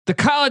The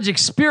College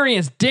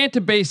Experience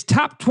Database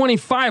Top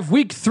 25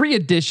 Week 3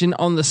 edition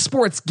on the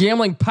Sports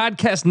Gambling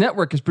Podcast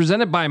Network is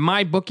presented by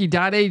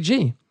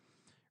MyBookie.ag.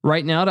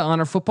 Right now, to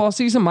honor football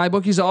season,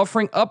 MyBookie is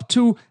offering up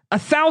to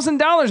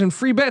 $1,000 in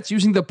free bets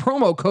using the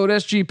promo code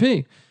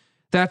SGP.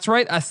 That's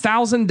right,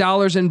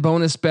 $1,000 in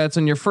bonus bets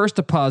on your first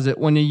deposit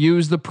when you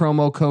use the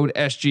promo code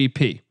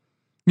SGP.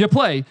 You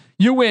play,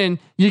 you win,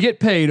 you get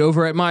paid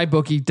over at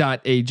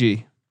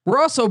MyBookie.ag. We're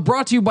also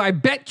brought to you by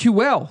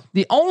BetQL,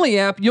 the only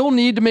app you'll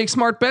need to make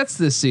smart bets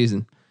this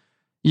season.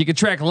 You can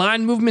track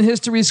line movement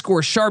history,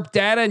 score sharp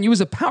data, and use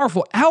a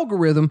powerful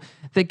algorithm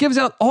that gives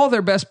out all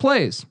their best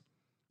plays.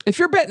 If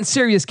you're betting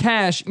serious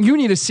cash, you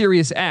need a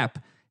serious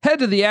app. Head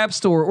to the App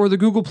Store or the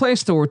Google Play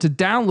Store to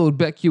download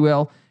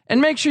BetQL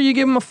and make sure you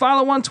give them a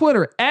follow on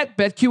Twitter at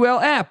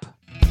BetQL app.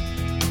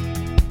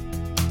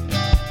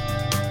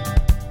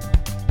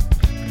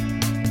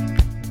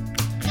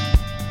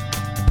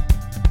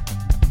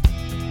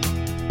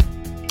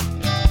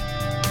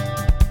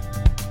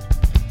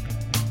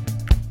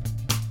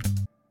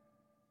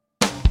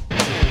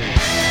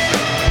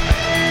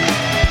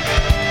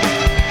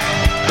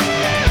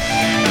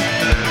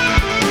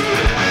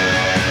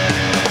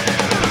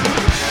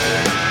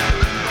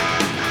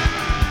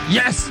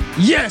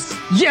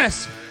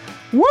 Yes.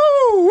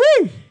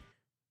 Woo-wee.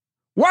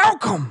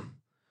 Welcome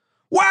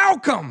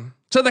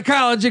to the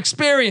College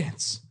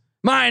Experience.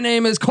 My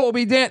name is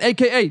Colby Dant,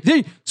 aka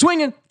the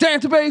Swinging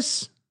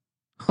Database.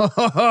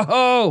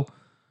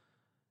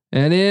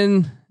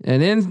 And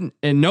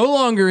no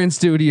longer in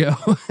studio.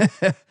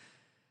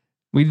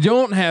 We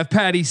don't have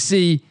Patty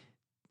C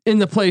in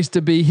the place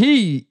to be.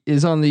 He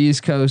is on the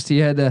East Coast. He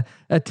had to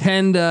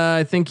attend.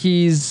 I think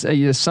he's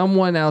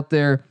someone out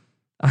there.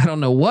 I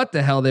don't know what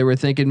the hell they were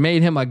thinking.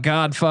 Made him a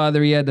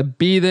godfather. He had to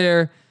be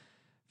there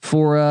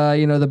for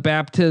the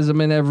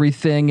baptism and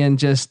everything, and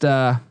just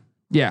I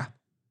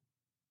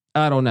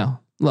don't know.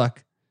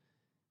 Look,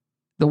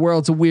 the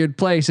world's a weird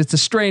place. It's a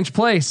strange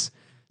place.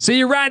 So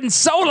you're riding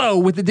solo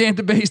with the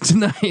database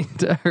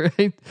tonight. All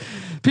right,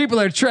 people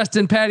are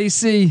trusting Patty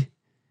C.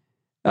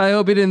 I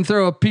hope he didn't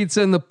throw a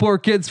pizza in the poor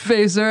kid's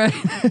face. All right,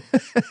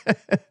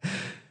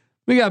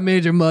 we got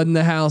Major Mud in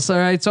the house. All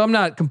right, so I'm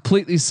not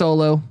completely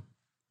solo.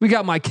 We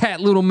got my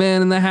cat little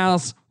man in the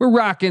house. We're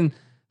rocking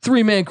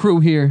 3-man crew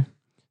here.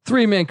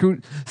 3-man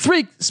crew.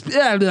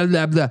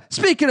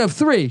 Speaking of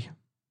 3,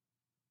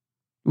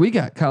 we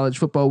got College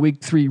Football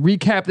Week 3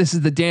 recap. This is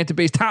the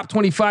Database Top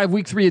 25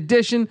 Week 3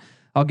 edition.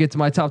 I'll get to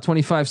my top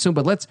 25 soon,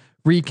 but let's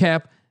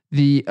recap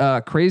the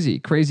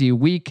crazy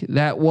week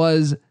that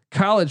was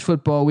College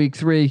Football Week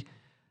 3.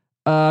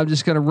 I'm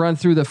just going to run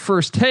through the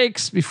first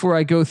takes before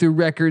I go through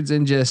records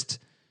and just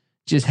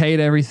hate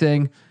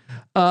everything.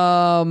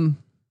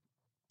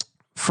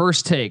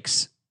 First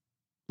takes.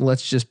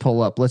 Let's just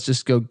pull up. Let's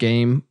just go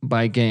game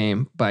by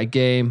game by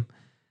game.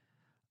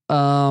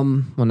 Well,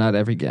 not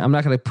every game. I'm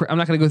not gonna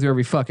go through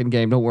every fucking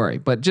game. Don't worry.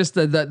 But just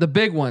the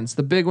big ones.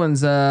 The big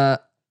ones. And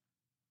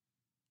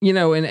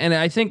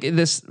I think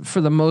this, for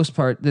the most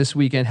part, this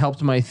weekend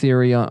helped my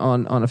theory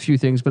on a few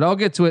things. But I'll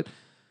get to it.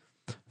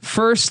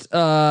 First,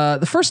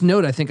 the first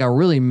note I think I'll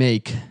really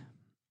make,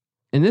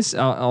 and this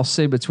I'll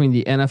say between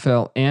the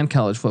NFL and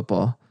college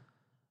football,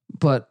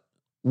 but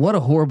what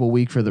a horrible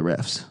week for the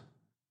refs.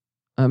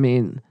 I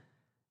mean,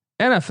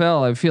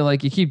 NFL, I feel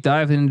like you keep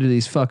diving into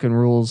these fucking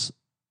rules.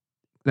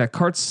 That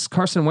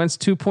Carson Wentz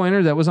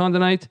 2-pointer that was on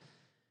tonight,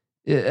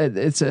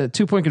 it's a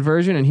 2-point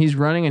conversion, and he's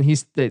running, and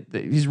he's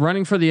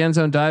running for the end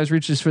zone, dives,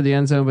 reaches for the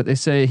end zone, but they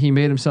say he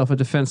made himself a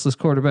defenseless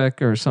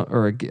quarterback or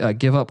a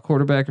give up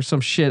quarterback or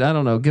some shit. I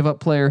don't know, give up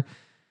player.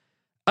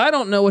 I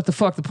don't know what the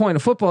fuck the point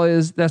of football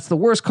is. That's the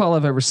worst call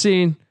I've ever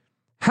seen.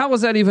 How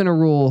was that even a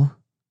rule?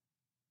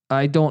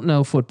 I don't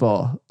know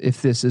football,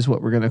 if this is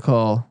what we're going to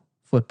call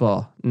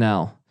football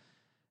now.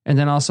 And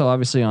then also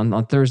obviously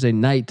on Thursday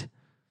night,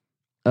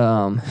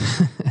 what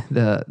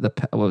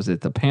was it?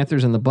 The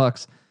Panthers and the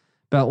Bucks,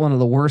 about one of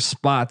the worst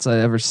spots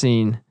I've ever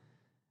seen.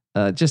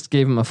 Just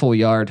gave him a full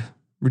yard.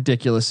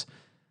 Ridiculous.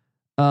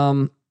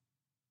 And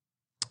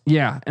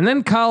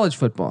then college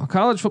football,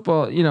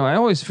 I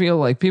always feel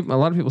like a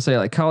lot of people say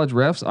like college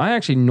refs. I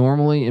actually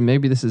normally, and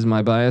maybe this is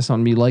my bias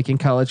on me liking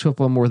college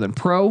football more than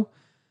pro,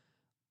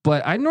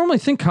 but I normally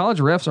think college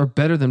refs are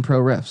better than pro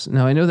refs.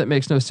 Now I know that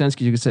makes no sense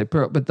because you could say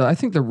pro, but I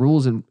think the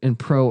rules in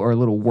pro are a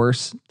little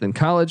worse than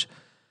college.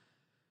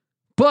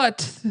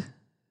 But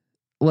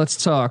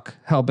let's talk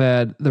how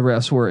bad the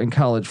refs were in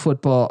college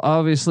football.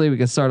 Obviously, we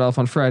can start off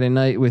on Friday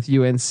night with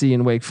UNC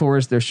and Wake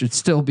Forest. There should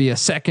still be a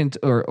second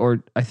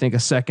or I think a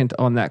second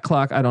on that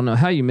clock. I don't know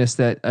how you missed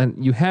that.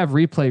 And you have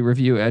replay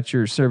review at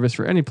your service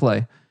for any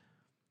play.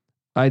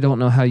 I don't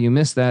know how you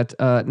missed that.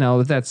 Now,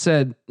 with that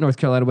said, North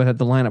Carolina would have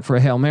the lineup for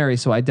a Hail Mary,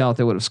 so I doubt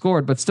they would have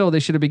scored, but still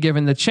they should have been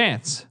given the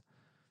chance.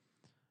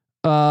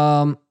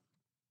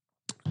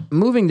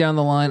 Moving down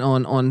the line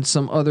on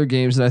some other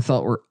games that I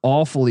thought were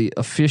awfully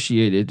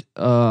officiated.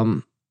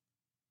 Let's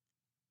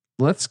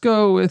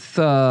go with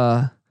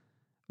right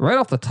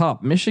off the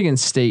top, Michigan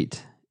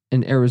State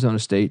and Arizona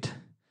State.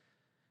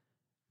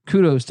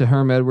 kudos to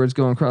Herm Edwards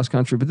going cross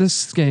country. But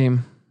this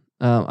game,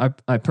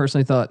 I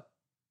personally thought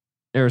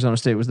Arizona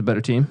State was the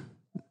better team.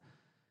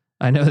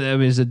 I know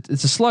that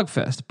it's a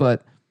slugfest,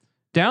 but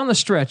down the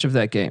stretch of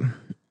that game,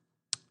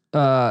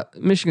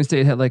 Michigan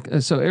State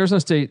had so Arizona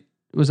State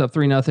was up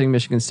 3-0.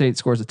 Michigan State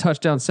scores a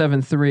touchdown,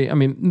 7-3. I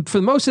mean,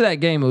 for most of that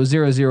game, it was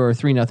 0-0 or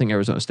 3-0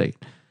 Arizona State.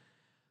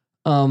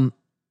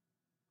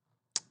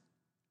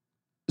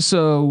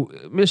 So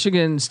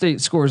Michigan State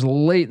scores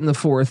late in the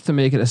fourth to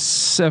make it a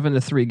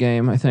 7-3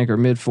 game, I think, or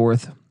mid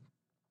fourth.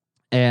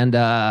 And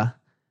then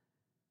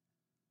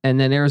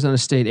Arizona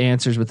State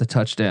answers with a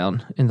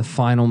touchdown in the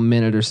final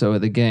minute or so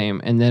of the game.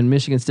 And then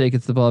Michigan State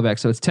gets the ball back.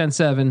 So it's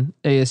 10-7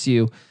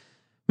 ASU.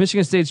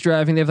 Michigan State's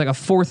driving. They have like a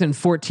 4th and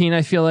 14,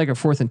 I feel like, or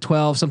 4th and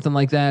 12, something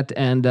like that.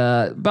 And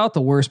about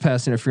the worst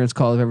pass interference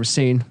call I've ever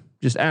seen.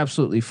 Just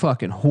absolutely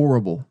fucking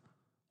horrible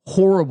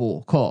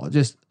call.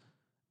 Just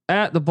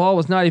the ball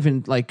was not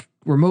even like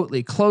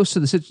remotely close to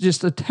the situation.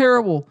 Just a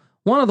terrible,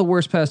 one of the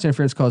worst pass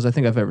interference calls I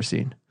think I've ever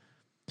seen.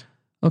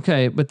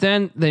 Okay, but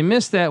then they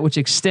missed that, which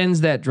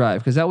extends that drive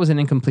because that was an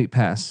incomplete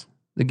pass.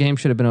 The game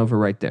should have been over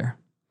right there.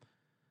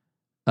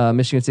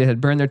 Michigan State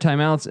had burned their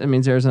timeouts. It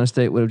means Arizona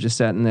State would have just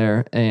sat in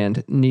there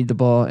and need the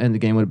ball, and the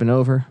game would have been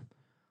over.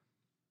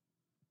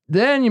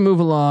 Then you move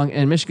along,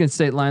 and Michigan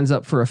State lines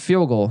up for a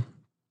field goal.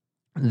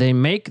 They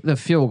make the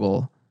field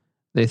goal.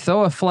 They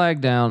throw a flag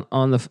down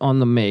on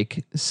the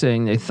make,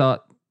 saying they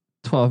thought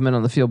 12 men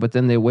on the field, but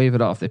then they wave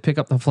it off. They pick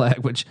up the flag,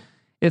 which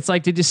it's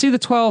like, did you see the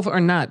 12 or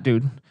not,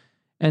 dude?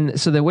 And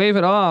so they wave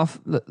it off,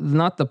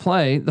 not the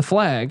play, the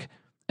flag,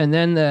 and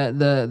then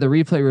the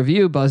replay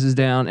review buzzes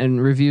down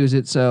and reviews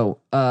it. So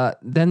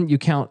then you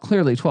count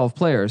clearly 12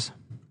 players.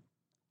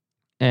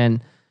 And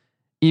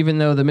even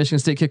though the Michigan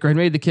State kicker had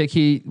made the kick,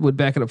 he would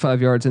back it up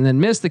 5 yards and then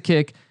miss the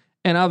kick.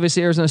 And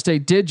obviously Arizona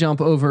State did jump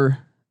over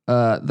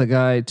the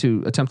guy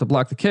to attempt to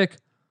block the kick.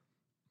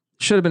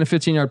 Should have been a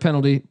 15-yard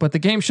penalty, but the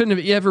game shouldn't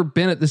have ever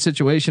been at this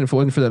situation if it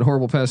wasn't for that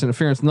horrible pass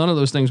interference. None of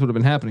those things would have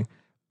been happening.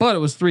 But it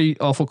was 3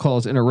 awful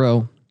calls in a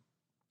row.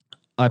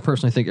 I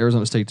personally think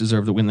Arizona State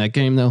deserved to win that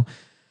game, though.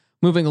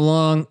 Moving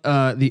along,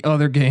 the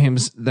other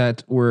games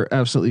that were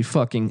absolutely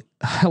fucking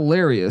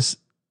hilarious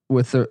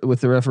with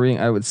the refereeing,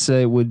 I would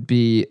say, would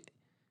be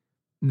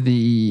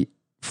the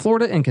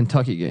Florida and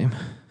Kentucky game.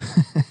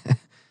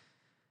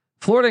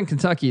 Florida and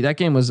Kentucky, that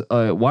game was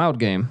a wild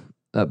game.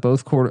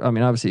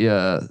 Obviously,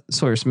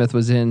 Sawyer Smith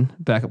was in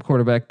backup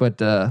quarterback, but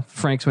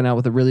Franks went out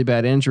with a really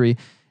bad injury.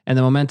 And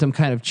the momentum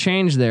kind of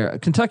changed there.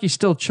 Kentucky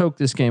still choked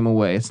this game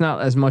away. It's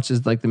not as much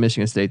as like the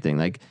Michigan State thing.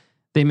 Like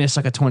they missed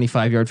like a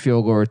 25-yard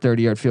field goal or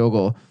 30-yard field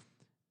goal.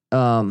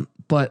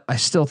 But I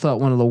still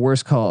thought one of the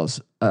worst calls.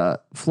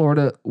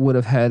 Florida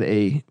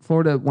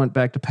went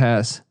back to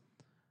pass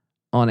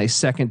on a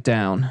 2nd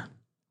down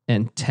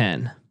and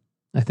 10,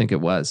 I think it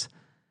was.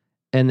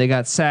 And they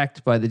got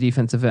sacked by the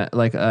defensive end.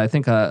 Like I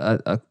think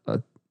a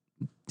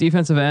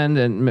defensive end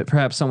and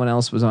perhaps someone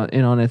else was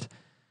in on it.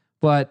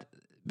 But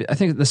I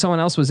think someone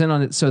else was in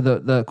on it. So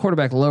the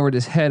quarterback lowered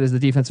his head as the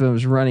defensive end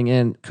was running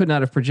in, could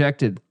not have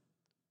projected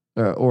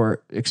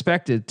or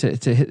expected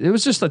to hit. It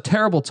was just a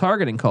terrible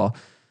targeting call.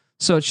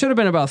 So it should have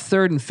been about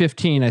 3rd and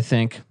 15, I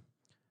think.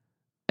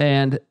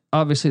 And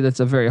obviously that's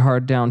a very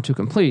hard down to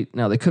complete.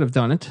 Now they could have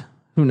done it.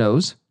 Who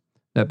knows?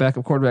 That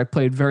backup quarterback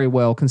played very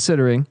well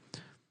considering.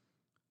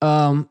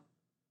 But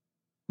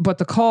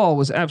the call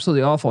was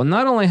absolutely awful. And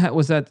not only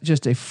was that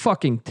just a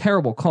fucking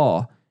terrible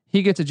call,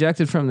 he gets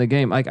ejected from the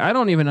game. Like I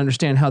don't even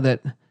understand how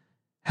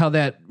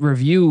that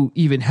review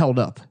even held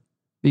up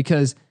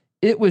because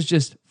it was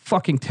just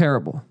fucking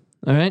terrible.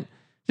 All right.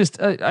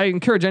 Just I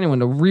encourage anyone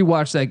to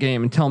rewatch that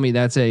game and tell me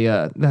that's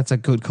a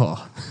good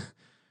call.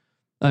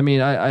 I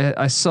mean,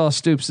 I saw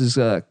Stoops'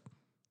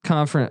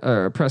 conference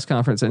or press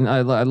conference, and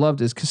I loved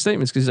his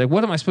statements because he's like,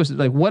 "What am I supposed to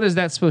like? What is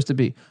that supposed to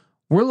be?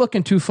 We're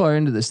looking too far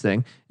into this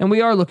thing, and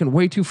we are looking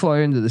way too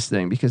far into this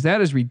thing because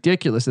that is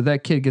ridiculous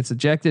that kid gets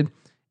ejected,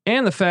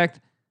 and the fact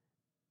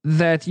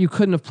that you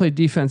couldn't have played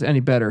defense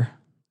any better,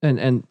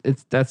 and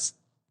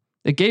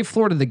it gave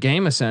Florida the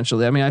game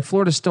essentially. I mean,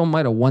 Florida still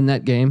might have won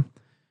that game,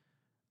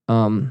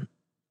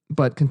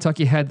 but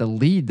Kentucky had the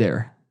lead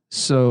there,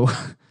 so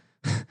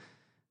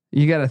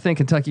you got to think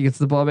Kentucky gets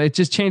the ball. It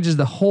just changes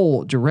the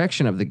whole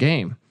direction of the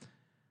game.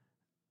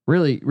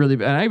 Really, really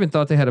bad. And I even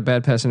thought they had a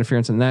bad pass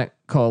interference in that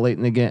call late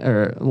in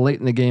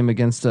the game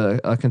against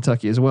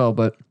Kentucky as well.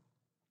 But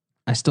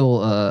I still,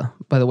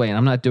 by the way, and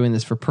I'm not doing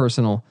this for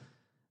personal.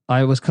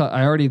 I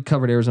already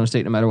covered Arizona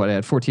State no matter what. I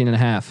had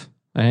 14.5.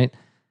 Right.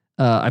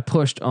 I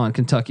pushed on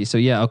Kentucky. So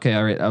yeah. Okay.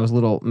 All right. I was a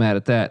little mad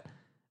at that.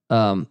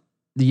 The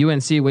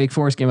UNC Wake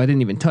Forest game, I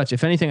didn't even touch.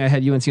 If anything, I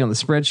had UNC on the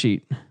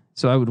spreadsheet.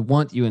 So I would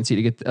want UNC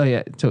to get,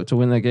 to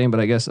win that game. But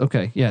I guess,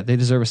 okay. Yeah. They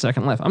deserve a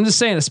second left. I'm just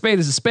saying a spade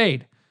is a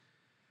spade.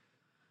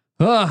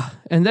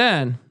 And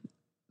then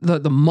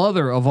the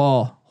mother of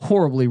all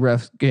horribly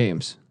ref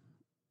games.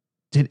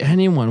 Did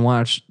anyone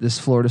watch this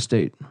Florida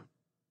State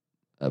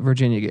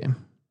Virginia game?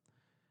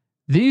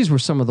 These were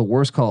some of the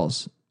worst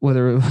calls.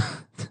 Whether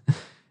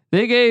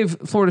They gave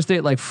Florida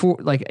State like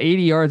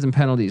 80 yards in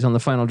penalties on the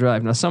final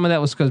drive. Now, some of that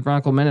was because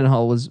Bronco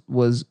Mendenhall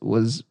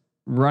was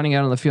running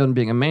out on the field and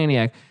being a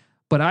maniac,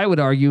 but I would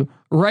argue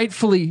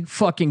rightfully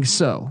fucking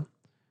so.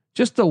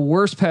 Just the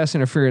worst pass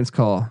interference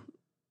call.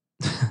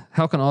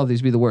 How can all of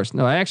these be the worst?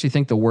 No, I actually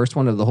think the worst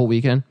one of the whole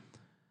weekend,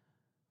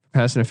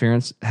 pass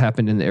interference,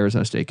 happened in the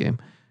Arizona State game.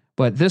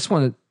 But this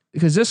one,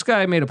 because this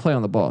guy made a play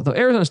on the ball. The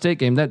Arizona State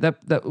game,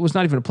 that was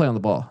not even a play on the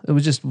ball. It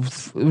was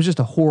just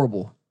a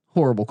horrible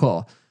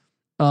call.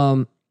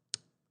 The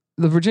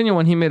Virginia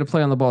one, he made a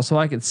play on the ball, so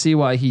I could see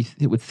why he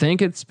would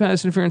think it's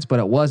pass interference, but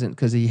it wasn't,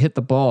 because he hit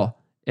the ball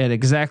at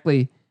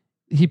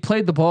he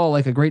played the ball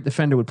like a great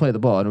defender would play the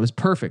ball, and it was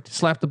perfect.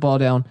 Slapped the ball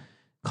down,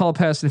 call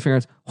pass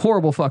interference,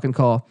 horrible fucking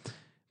call.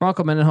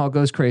 Bronco Mendenhall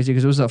goes crazy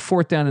because it was a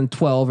 4th down and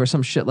 12 or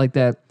some shit like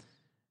that,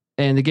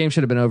 and the game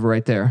should have been over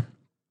right there.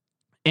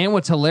 And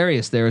what's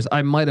hilarious there is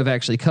I might have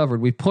actually covered.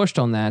 We pushed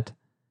on that.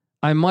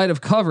 I might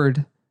have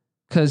covered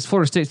because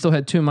Florida State still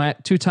had two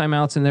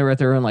timeouts, and they were at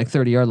their own like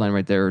 30-yard line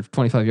right there, or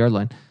 25-yard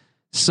line.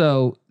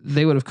 So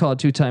they would have called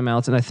 2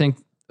 timeouts, and I think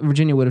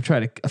Virginia would have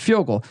tried a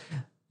field goal.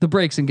 The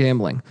breaks in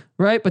gambling,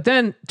 right? But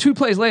then 2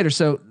 plays later,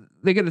 so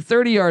they get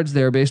 30 yards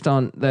there based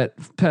on that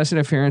pass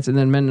interference, and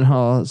then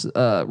Mendenhall's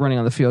running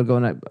on the field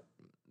going at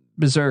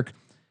berserk.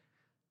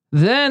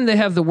 Then they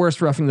have the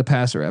worst roughing the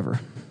passer ever.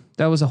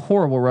 That was a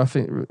horrible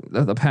roughing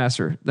the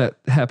passer that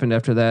happened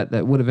after that.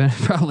 That would have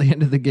probably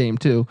ended the game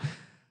too.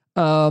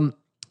 And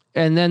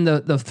then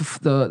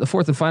the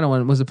fourth and final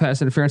one was a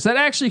pass interference that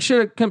actually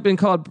should have been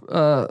called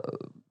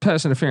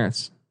pass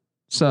interference.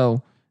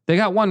 So they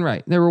got one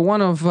right. They were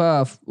one of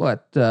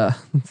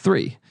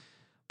 3,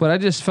 but I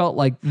just felt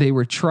like they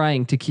were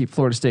trying to keep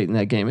Florida State in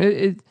that game.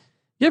 You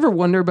ever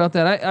wonder about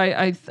that?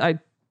 I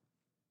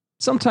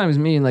sometimes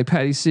me and like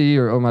Patty C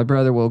or my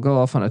brother will go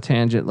off on a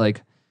tangent,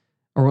 like,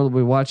 or we'll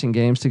be watching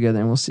games together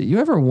and we'll see. You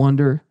ever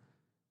wonder,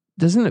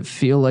 doesn't it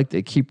feel like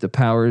they keep the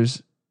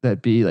powers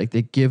that be, like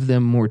they give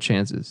them more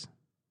chances?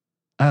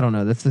 I don't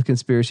know. That's the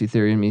conspiracy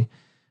theory in me,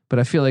 but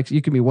I feel like you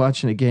can be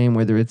watching a game,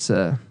 whether it's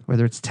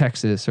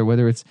Texas or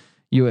whether it's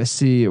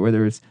USC or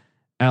whether it's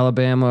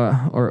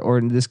Alabama or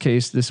in this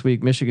case this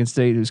week Michigan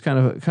State, who's kind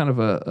of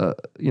a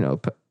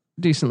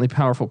decently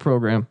powerful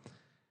program.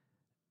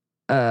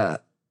 I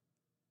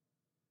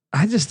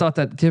just thought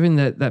that given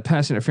that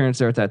pass interference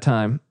there at that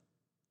time,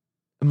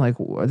 I'm like,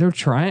 are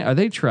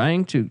they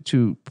trying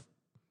to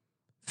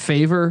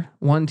favor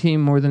one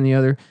team more than the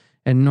other?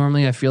 And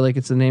normally I feel like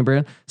it's the name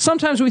brand.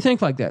 Sometimes we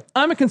think like that.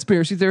 I'm a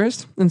conspiracy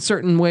theorist in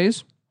certain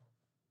ways.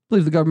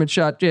 Believe the government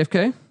shot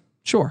JFK.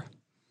 Sure.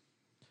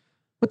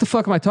 What the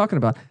fuck am I talking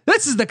about?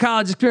 This is the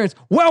college experience.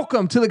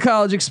 Welcome to the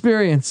college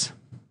experience.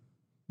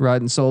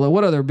 Riding solo.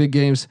 What other big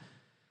games?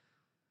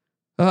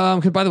 By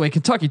the way,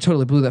 Kentucky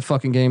totally blew that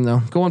fucking game though.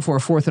 Going for a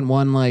 4th and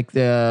 1, like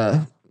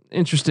the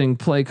interesting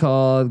play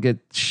call, get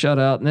shut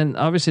out. And then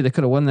obviously they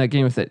could have won that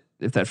game if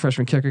that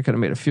freshman kicker could have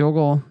made a field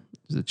goal. It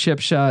was a chip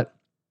shot.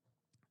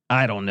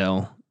 I don't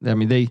know. I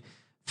mean, they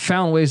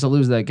found ways to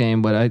lose that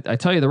game, but I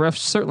tell you, the refs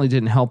certainly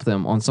didn't help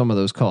them on some of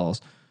those calls.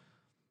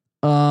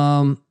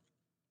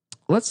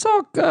 Let's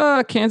talk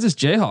Kansas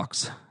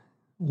Jayhawks.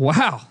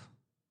 Wow.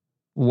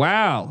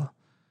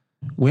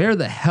 Where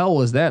the hell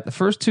was that? The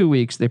first 2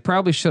 weeks, they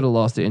probably should have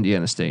lost to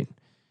Indiana State.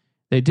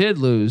 They did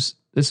lose.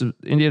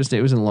 Indiana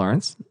State was in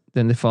Lawrence.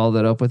 Then they followed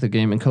that up with a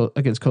game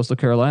against Coastal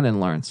Carolina in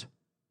Lawrence.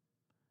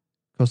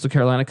 Coastal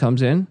Carolina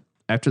comes in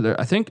after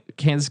I think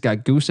Kansas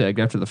got goose-egged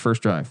after the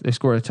first drive. They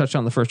scored a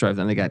touchdown the first drive,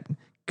 then they got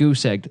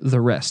goose-egged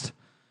the rest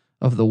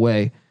of the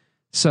way.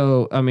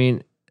 So, I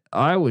mean,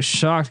 I was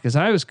shocked because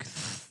I was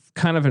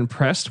kind of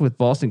impressed with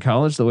Boston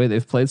College, the way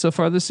they've played so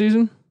far this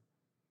season.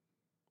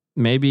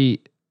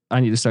 Maybe I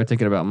need to start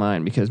thinking about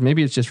mine, because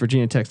maybe it's just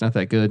Virginia Tech's not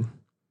that good,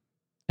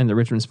 and the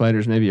Richmond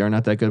Spiders maybe are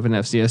not that good of an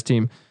FCS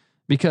team,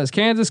 because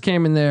Kansas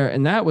came in there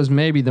and that was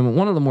maybe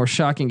one of the more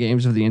shocking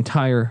games of the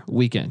entire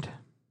weekend.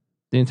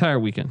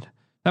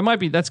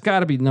 That's got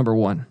to be number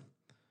one.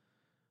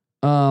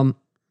 Then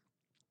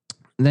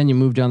you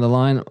move down the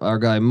line. Our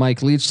guy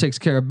Mike Leach takes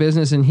care of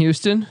business in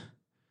Houston.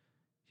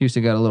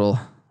 Houston got a little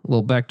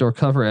backdoor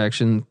cover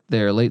action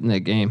there late in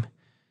that game.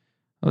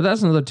 Oh,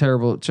 that's another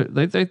terrible.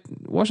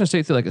 Washington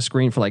State threw like a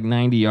screen for like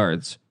 90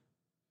 yards,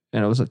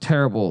 and it was a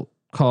terrible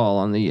call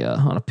on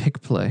a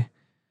pick play.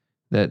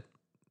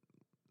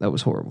 That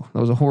was horrible.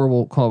 That was a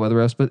horrible call by the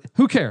refs, but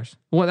who cares?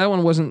 Well, that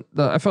one wasn't.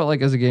 I felt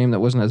like as a game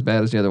that wasn't as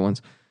bad as the other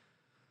ones.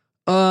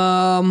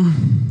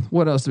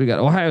 What else do we got?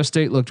 Ohio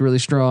State looked really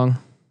strong.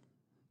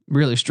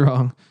 Really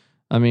strong.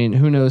 I mean,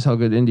 who knows how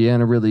good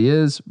Indiana really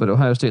is, but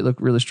Ohio State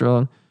looked really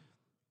strong.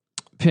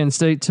 Penn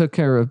State took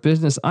care of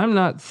business. I'm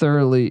not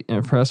thoroughly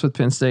impressed with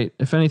Penn State.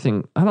 If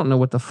anything, I don't know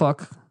what the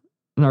fuck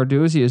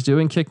Narduzzi is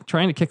doing,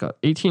 trying to kick a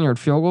 18-yard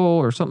field goal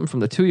or something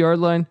from the 2-yard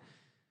line.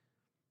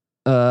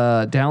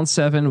 Down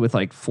 7 with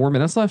like 4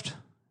 minutes left.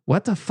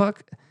 What the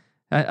fuck?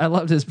 I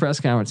loved his press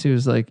conference. He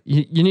was like,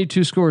 you need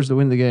 2 scores to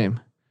win the game.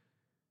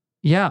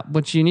 Yeah,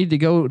 but you need to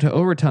go to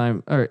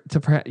overtime or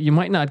you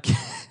might not.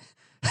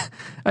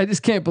 I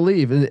just can't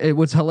believe. And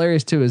what's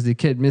hilarious too is the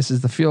kid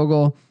misses the field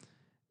goal,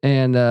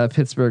 and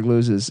Pittsburgh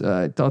loses.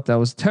 I thought that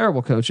was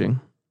terrible coaching.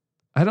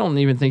 I don't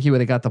even think he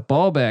would have got the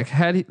ball back.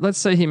 Let's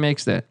say he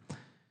makes that.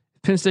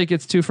 Penn State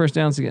gets 2 first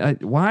downs.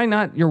 Why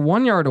not? You're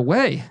 1 yard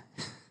away.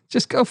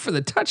 Just go for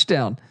the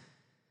touchdown.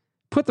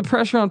 Put the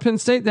pressure on Penn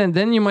State.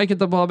 Then you might get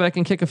the ball back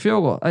and kick a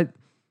field goal.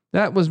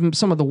 That was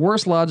some of the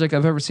worst logic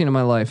I've ever seen in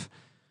my life.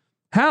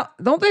 How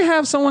don't they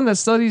have someone that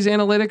studies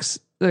analytics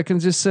that can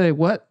just say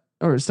what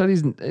or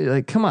studies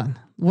like? Come on,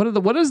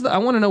 what is the? I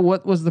want to know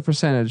what was the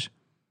percentage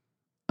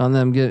on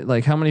them get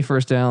like how many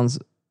first downs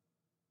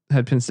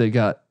had Penn State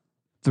got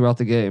throughout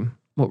the game?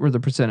 What were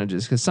the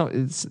percentages? Because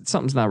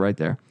something's not right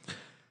there.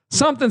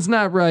 Something's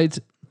not right.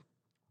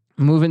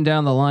 Moving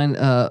down the line,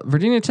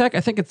 Virginia Tech. I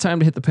think it's time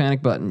to hit the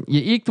panic button.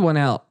 You eked one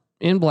out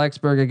in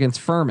Blacksburg against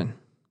Furman.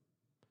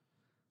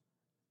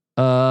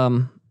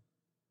 Wow.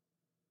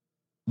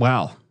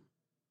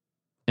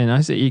 And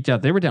I say eked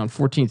out. They were down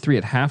 14-3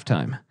 at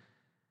halftime.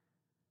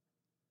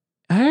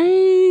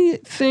 I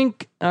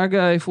think our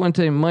guy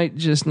Fuente might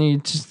just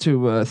need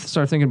to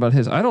start thinking about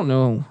his. I don't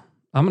know.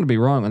 I'm going to be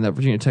wrong on that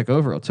Virginia Tech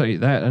over. I'll tell you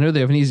that. I know they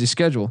have an easy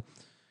schedule,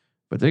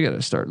 but they got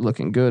to start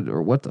looking good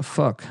or what the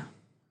fuck.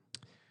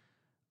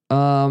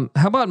 How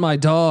about my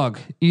dog,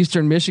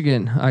 Eastern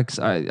Michigan?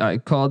 I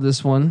called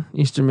this one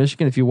Eastern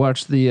Michigan. If you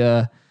watch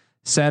the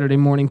Saturday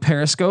morning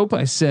Periscope,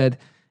 I said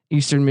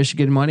Eastern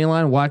Michigan money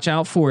line. Watch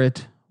out for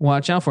it.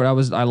 Watch out for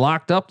it. I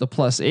locked up the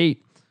 +8,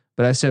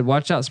 but I said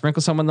watch out.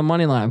 Sprinkle some on the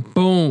money line.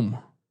 Boom,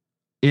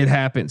 it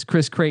happens.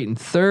 Chris Creighton,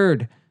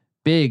 third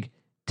Big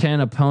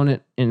Ten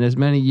opponent in as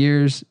many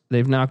years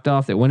they've knocked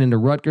off. They went into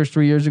Rutgers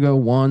 3 years ago,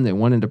 won. They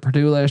went into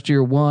Purdue last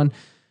year, won.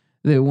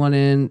 They went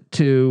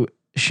into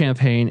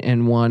Champaign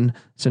and won.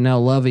 So now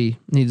Lovey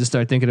needs to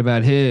start thinking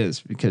about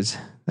his because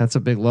that's a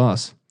big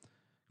loss.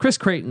 Chris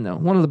Creighton, though,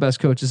 one of the best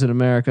coaches in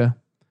America.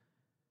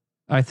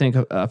 I think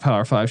a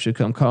Power 5 should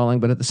come calling,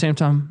 but at the same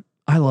time,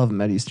 I love him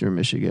at Eastern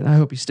Michigan. I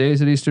hope he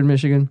stays at Eastern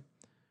Michigan,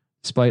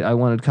 despite I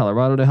wanted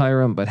Colorado to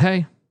hire him. But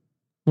hey,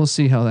 we'll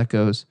see how that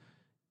goes.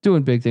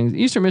 Doing big things.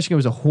 Eastern Michigan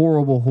was a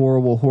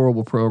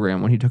horrible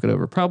program when he took it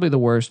over. Probably the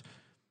worst.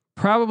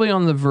 Probably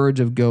on the verge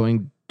of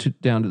going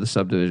down to the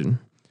subdivision.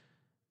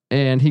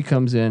 And he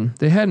comes in.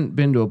 They hadn't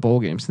been to a bowl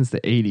game since the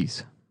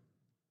 80s.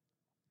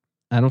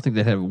 I don't think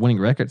they'd have a winning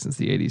record since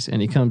the 80s.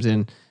 And he comes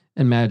in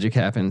and magic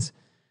happens.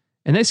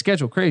 And they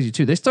schedule crazy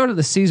too. They started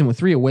the season with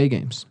 3 away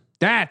games.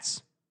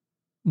 That's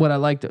what I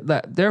liked.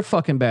 That they're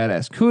fucking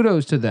badass.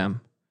 Kudos to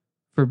them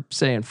for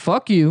saying,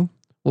 fuck you.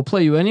 We'll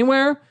play you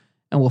anywhere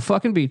and we'll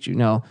fucking beat you.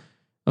 Now,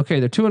 okay,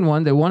 they're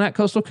 2-1. They won at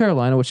Coastal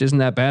Carolina, which isn't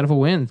that bad of a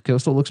win.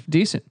 Coastal looks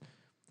decent.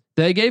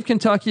 They gave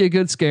Kentucky a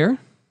good scare.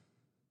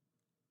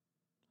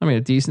 I mean,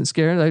 a decent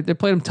scare. They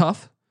played them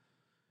tough.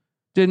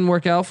 Didn't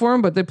work out for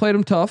them, but they played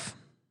them tough.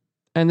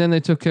 And then they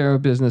took care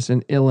of business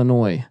in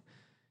Illinois.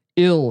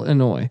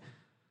 Shout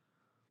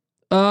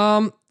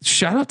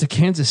out to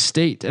Kansas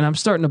State. And I'm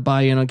starting to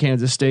buy in on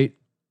Kansas State.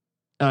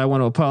 I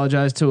want to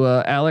apologize to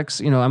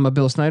Alex. You know, I'm a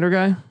Bill Snyder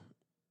guy.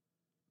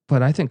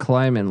 But I think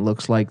Kleiman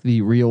looks like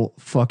the real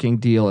fucking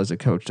deal as a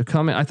coach. To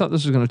come in, I thought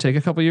this was going to take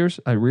a couple years.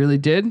 I really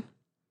did.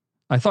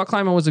 I thought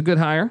Kleiman was a good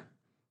hire.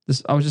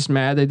 I was just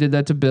mad they did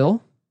that to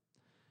Bill.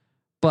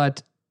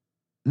 But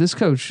this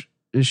coach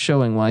is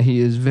showing why he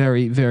is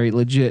very, very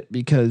legit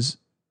because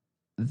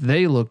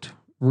they looked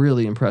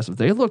really impressive.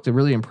 They looked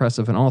really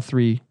impressive in all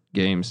 3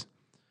 games.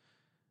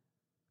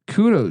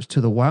 Kudos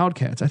to the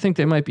Wildcats. I think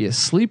they might be a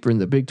sleeper in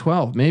the Big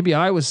 12. Maybe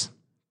I need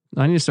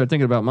to start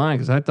thinking about mine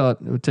because I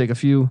thought it would take a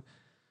few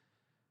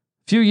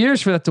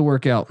years for that to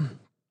work out.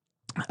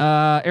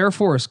 Air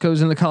Force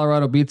goes into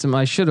Colorado, beats them.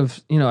 I should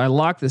have, I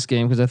locked this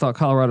game because I thought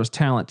Colorado's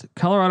talent.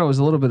 Colorado was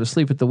a little bit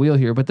asleep at the wheel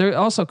here, but they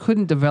also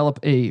couldn't develop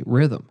a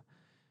rhythm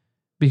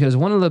because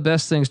one of the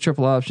best things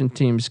triple option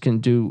teams can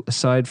do,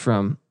 aside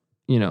from,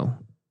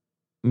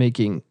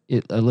 making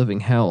it a living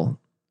hell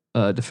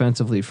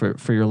defensively for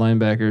your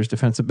linebackers,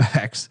 defensive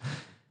backs,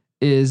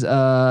 is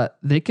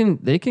they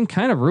can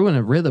kind of ruin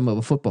a rhythm of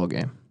a football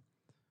game.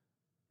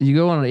 You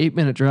go on an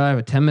 8-minute drive,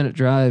 a 10-minute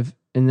drive.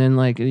 And then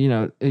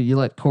you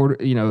let quarter,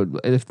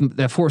 if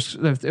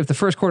the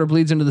first quarter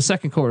bleeds into the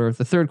second quarter, if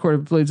the third quarter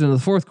bleeds into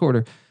the fourth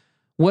quarter,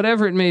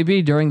 whatever it may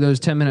be during those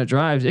 10-minute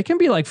drives, it can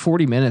be like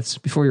 40 minutes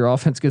before your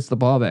offense gets the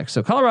ball back.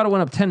 So Colorado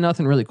went up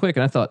 10-0 really quick.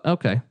 And I thought,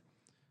 okay.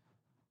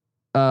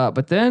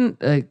 But then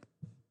I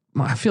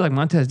feel like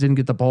Montez didn't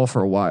get the ball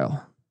for a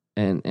while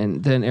and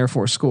then Air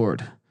Force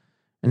scored.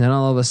 And then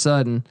all of a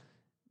sudden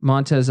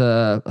Montez,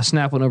 a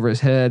snap went over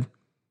his head.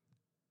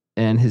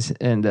 And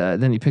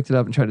then he picked it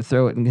up and tried to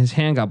throw it, and his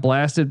hand got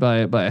blasted by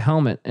a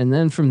helmet. And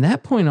then from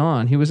that point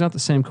on, he was not the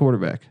same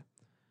quarterback.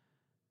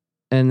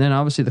 And then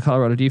obviously the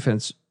Colorado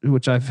defense,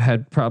 which I've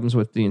had problems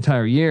with the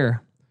entire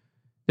year,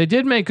 they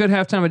did make good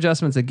halftime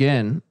adjustments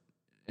again,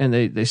 and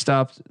they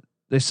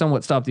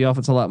somewhat stopped the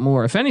offense a lot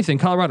more. If anything,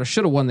 Colorado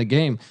should have won the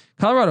game.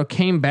 Colorado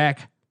came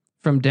back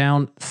from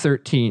down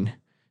 13.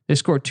 They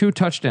scored 2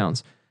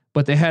 touchdowns,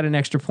 but they had an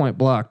extra point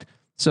blocked.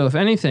 So if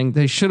anything,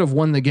 they should have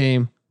won the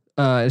game.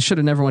 It should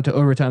have never went to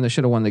overtime. They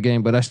should have won the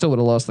game, but I still would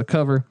have lost the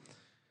cover.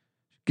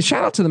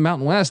 Shout out to the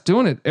Mountain West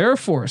doing it. Air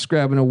Force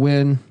grabbing a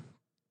win.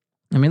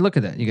 I mean, look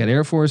at that. You got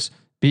Air Force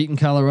beating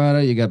Colorado.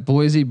 You got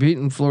Boise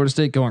beating Florida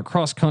State, going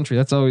cross country.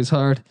 That's always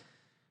hard.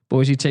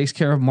 Boise takes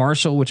care of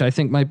Marshall, which I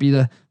think might be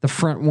the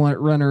front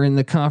runner in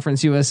the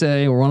Conference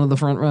USA, or one of the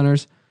front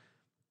runners.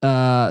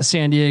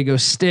 San Diego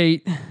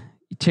State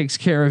takes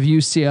care of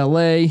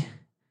UCLA.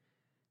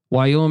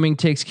 Wyoming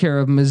takes care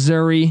of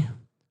Missouri.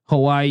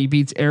 Hawaii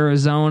beats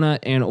Arizona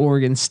and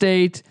Oregon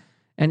State.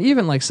 And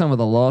even like some of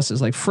the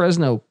losses, like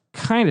Fresno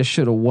kind of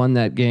should have won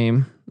that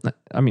game.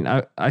 I mean,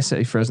 I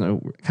say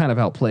Fresno kind of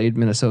outplayed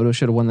Minnesota,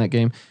 should have won that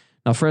game.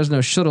 Now, Fresno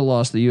should have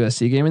lost the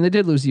USC game, and they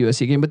did lose the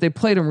USC game, but they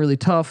played them really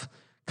tough.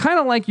 Kind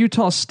of like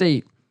Utah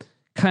State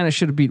kind of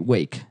should have beat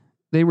Wake.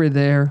 They were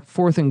there,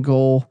 4th and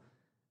goal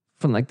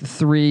from like the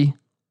 3.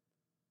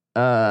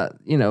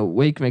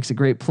 Wake makes a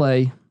great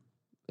play,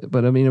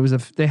 but I mean,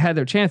 they had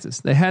their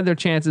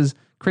chances.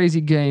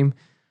 Crazy game.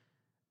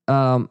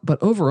 But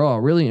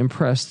overall, really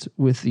impressed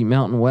with the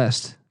Mountain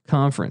West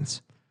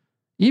Conference.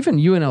 Even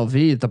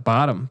UNLV at the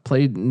bottom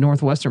played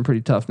Northwestern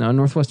pretty tough. Now,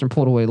 Northwestern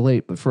pulled away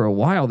late, but for a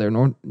while there,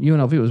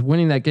 UNLV was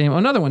winning that game.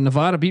 Another one,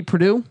 Nevada beat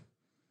Purdue.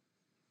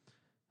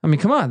 I mean,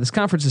 come on, this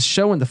conference is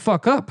showing the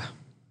fuck up.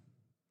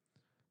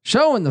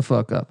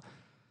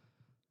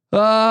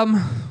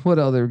 What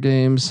other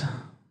games?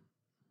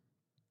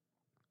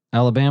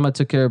 Alabama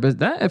took care of it.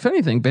 That, if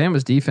anything,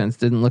 Bama's defense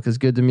didn't look as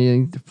good to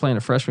me. They're playing a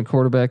freshman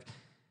quarterback.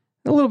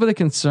 A little bit of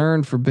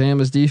concern for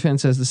Bama's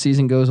defense as the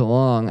season goes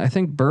along. I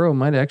think Burrow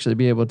might actually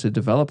be able to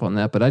develop on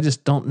that, but I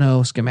just don't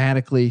know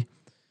schematically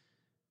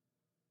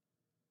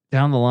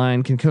down the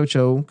line. Can Coach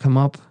O come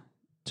up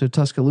to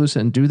Tuscaloosa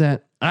and do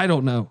that? I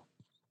don't know.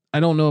 I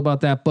don't know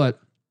about that,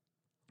 but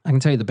I can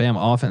tell you the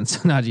Bama offense,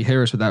 Najee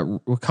Harris with a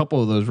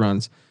couple of those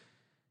runs,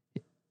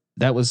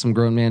 that was some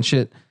grown man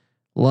shit.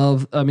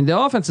 I mean, the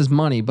offense is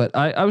money, but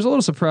I was a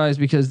little surprised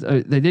because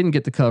they didn't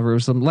get the cover. It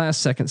was some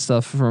last second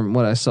stuff from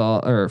what I saw,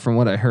 or from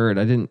what I heard.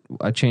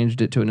 I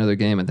changed it to another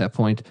game at that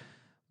point,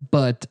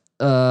 but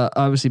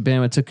obviously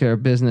Bama took care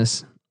of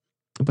business,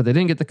 but they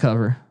didn't get the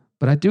cover.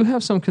 But I do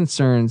have some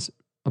concerns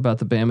about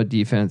the Bama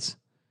defense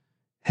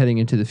heading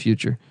into the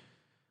future.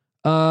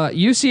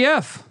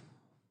 UCF.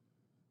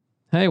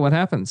 Hey, what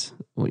happens?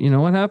 Well, you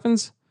know what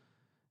happens?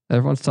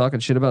 Everyone's talking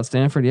shit about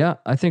Stanford. Yeah,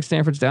 I think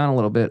Stanford's down a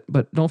little bit,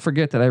 but don't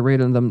forget that I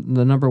rated them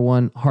the number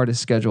 1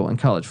 hardest schedule in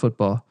college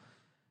football.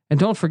 And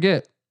don't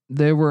forget,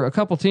 there were a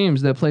couple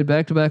teams that played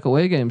back-to-back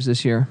away games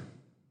this year.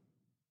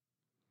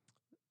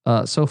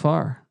 So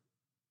far,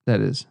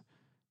 that is.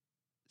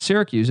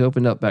 Syracuse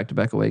opened up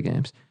back-to-back away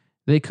games.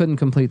 They couldn't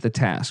complete the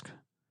task.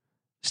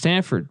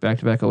 Stanford,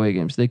 back-to-back away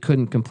games. They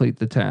couldn't complete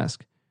the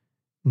task.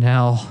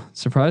 Now,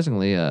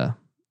 surprisingly,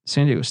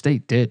 San Diego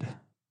State did.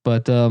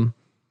 But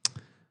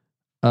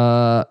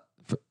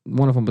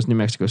one of them was New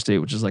Mexico State,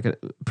 which is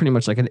pretty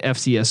much like an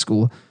FCS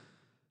school.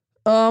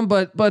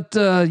 But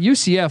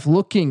UCF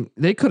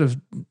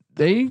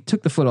they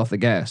took the foot off the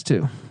gas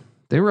too.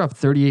 They were up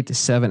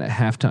 38-7 at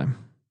halftime.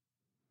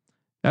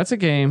 That's a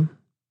game.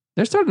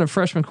 They're starting a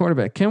freshman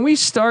quarterback. Can we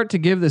start to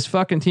give this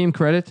fucking team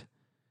credit?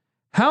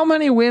 How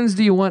many wins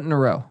do you want in a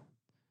row?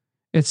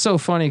 It's so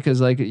funny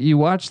because like you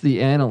watch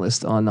the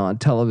analyst on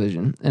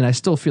television, and I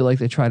still feel like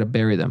they try to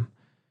bury them.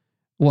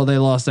 Well, they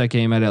lost that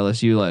game at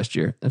LSU last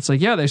year. It's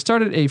like, yeah, they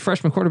started a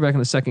freshman quarterback in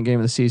the second game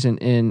of the season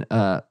in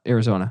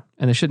Arizona,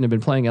 and they shouldn't have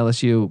been playing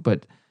LSU,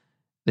 but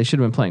they should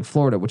have been playing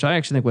Florida, which I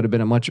actually think would have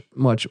been a much.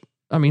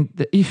 I mean,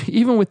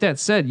 even with that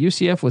said,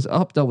 UCF was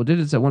up double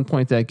digits at one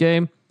point that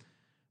game.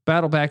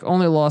 Battleback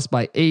only lost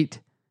by 8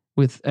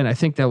 and I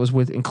think that was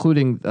with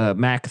including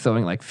Mac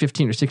throwing like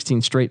 15 or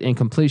 16 straight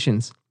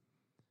incompletions.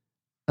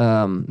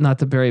 Not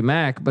to bury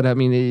Mac, but I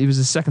mean, it was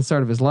the second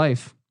start of his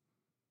life.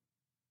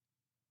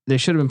 They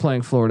should have been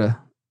playing Florida.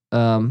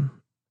 And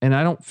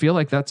I don't feel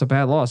like that's a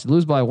bad loss.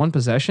 Lose by 1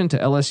 possession to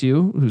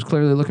LSU, who's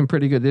clearly looking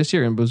pretty good this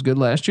year and was good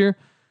last year.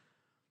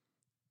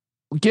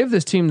 Give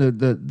this team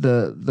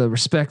the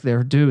respect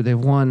they're due. They've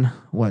won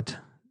what?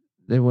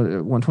 They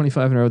won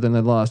 25 in a row, then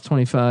they lost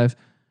 25.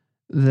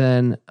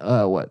 Then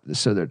what?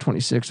 So they're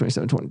 26,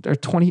 27, 20. They're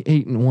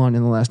 28-1 in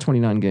the last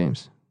 29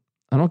 games.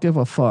 I don't give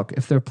a fuck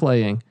if they're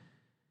playing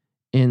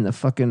in the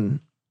fucking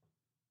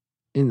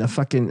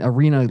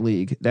arena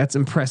league. That's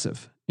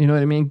impressive. You know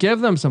what I mean?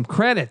 Give them some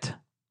credit.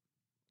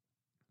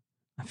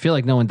 I feel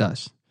like no one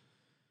does.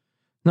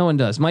 No one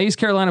does. My East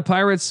Carolina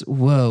Pirates,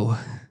 whoa.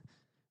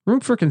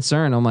 Room for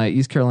concern on my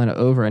East Carolina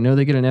over. I know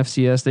they get an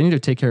FCS. They need to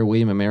take care of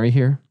William and Mary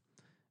here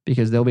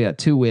because they'll be at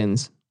 2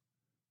 wins.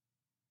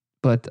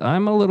 But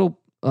I'm a little,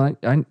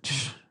 that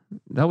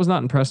was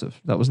not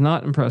impressive. That was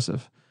not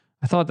impressive.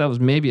 I thought that was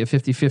maybe a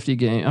 50-50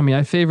 game. I mean,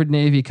 I favored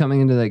Navy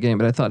coming into that game,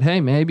 but I thought,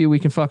 hey, maybe we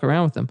can fuck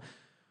around with them.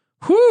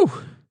 Whew.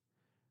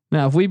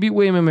 Now, if we beat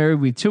William and Mary,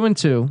 we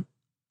 2-2,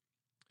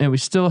 and we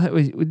still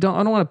we don't.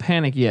 I don't want to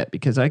panic yet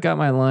because I got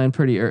my line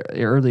pretty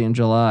early in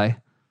July,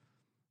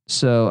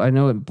 so I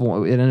know it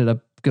ended up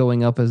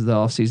going up as the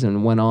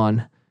offseason went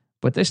on.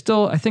 But they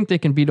still, I think they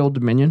can beat Old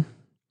Dominion.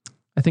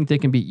 I think they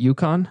can beat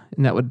UConn,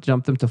 and that would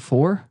jump them to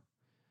 4.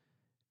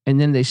 And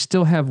then they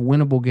still have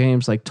winnable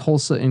games like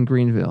Tulsa and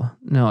Greenville.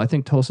 No, I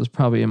think Tulsa's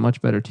probably a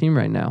much better team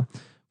right now.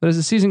 But as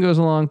the season goes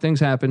along, things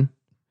happen.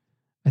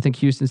 I think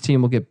Houston's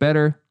team will get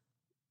better.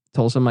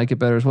 Tulsa might get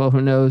better as well.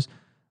 Who knows?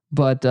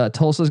 But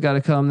Tulsa's got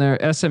to come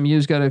there.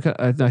 SMU's got to.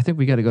 I think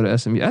we got to go to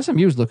SMU.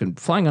 SMU's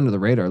flying under the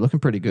radar, looking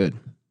pretty good.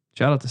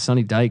 Shout out to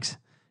Sonny Dykes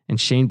and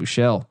Shane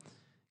Buechele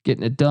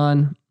getting it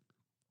done.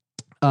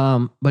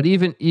 But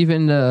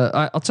even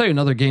I'll tell you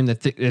another game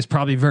that is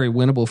probably very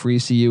winnable for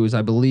ECU is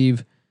I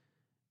believe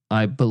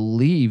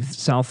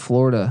South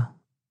Florida,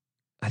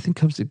 I think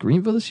comes to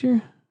Greenville this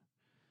year.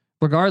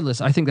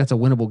 Regardless, I think that's a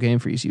winnable game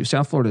for ECU.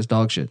 South Florida's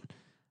dog shit,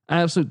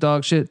 absolute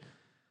dog shit.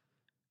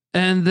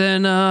 And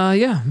then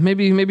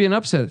maybe an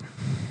upset.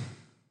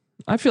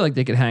 I feel like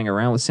they could hang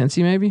around with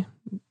Cincy, maybe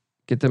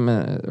get them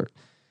a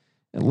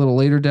little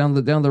later down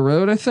the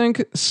road. I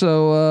think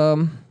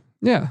so.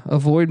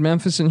 Avoid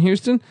Memphis and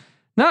Houston.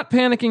 Not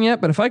panicking yet,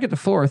 but if I get to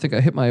 4, I think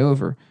I hit my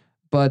over.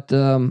 But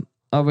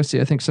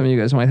obviously, I think some of you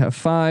guys might have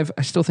 5.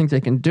 I still think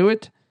they can do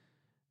it,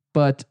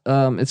 but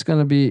it's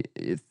gonna be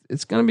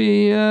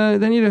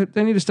they need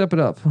to step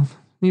it up.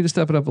 Need to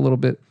step it up a little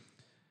bit.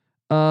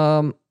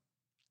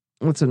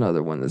 What's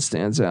another one that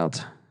stands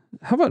out?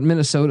 How about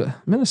Minnesota?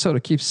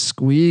 Minnesota keeps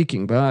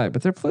squeaking by,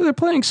 but they're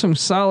playing some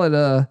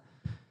solid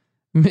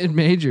mid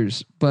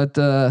majors, but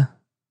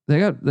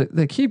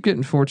they keep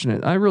getting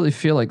fortunate. I really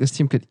feel like this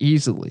team could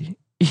easily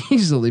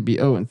be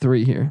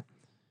 0-3 here.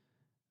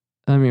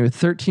 I mean, with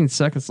 13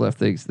 seconds left,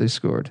 they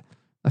scored.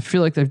 I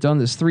feel like they've done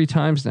this 3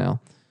 times now.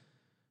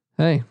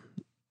 Hey,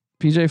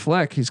 PJ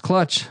Fleck, he's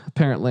clutch,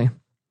 apparently.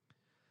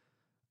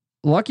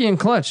 Lucky and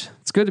clutch.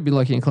 It's good to be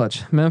lucky and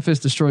clutch. Memphis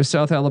destroys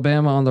South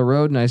Alabama on the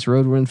road. Nice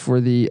road win for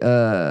the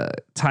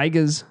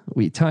Tigers.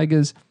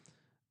 Tigers.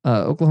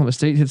 Oklahoma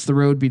State hits the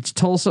road, beats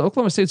Tulsa.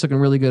 Oklahoma State's looking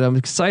really good. I'm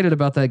excited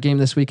about that game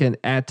this weekend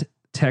at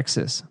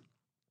Texas.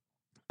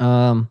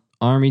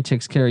 Army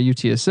takes care of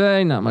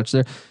UTSA. Not much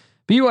there.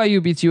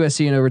 BYU beats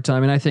USC in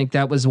overtime, and I think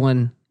that was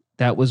one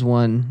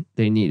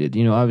they needed.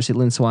 You know, obviously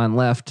Lynn Swann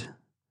left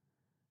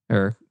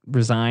or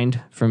resigned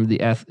from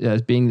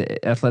being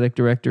the athletic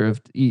director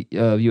of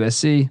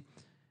USC,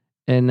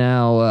 and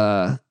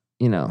now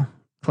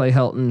Clay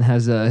Helton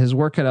has his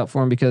work cut out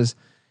for him because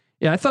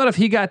I thought if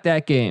he got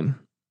that game,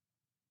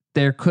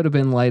 there could have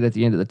been light at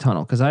the end of the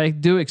tunnel because I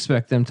do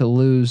expect them to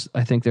lose.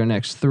 I think their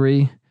next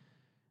 3,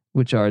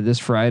 which are this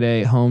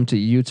Friday home to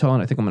Utah,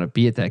 and I think I'm going to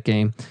be at that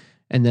game.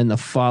 And then the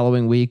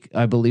following week,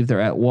 I believe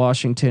they're at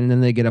Washington, and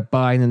then they get a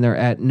bye, and then they're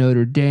at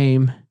Notre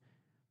Dame.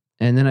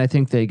 And then I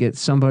think they get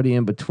somebody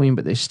in between,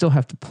 but they still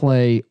have to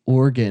play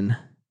Oregon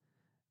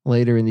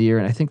later in the year.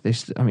 And I think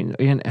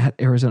and at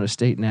Arizona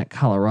State and at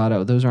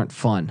Colorado, those aren't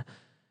fun.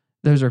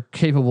 Those are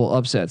capable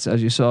upsets,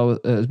 as you saw,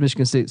 as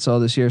Michigan State saw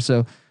this year.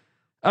 So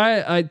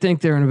I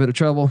think they're in a bit of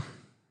trouble.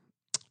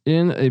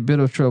 In a bit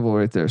of trouble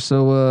right there.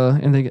 So,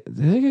 and did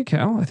they get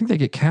Cal? I think they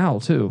get Cal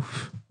too.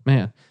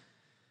 Man,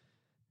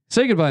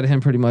 say goodbye to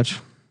him pretty much.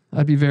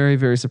 I'd be very,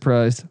 very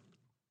surprised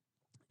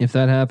if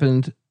that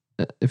happened.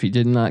 If he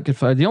did not get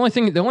fired, the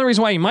only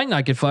reason why he might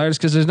not get fired is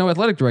because there's no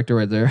athletic director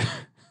right there.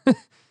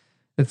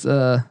 It's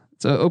an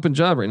open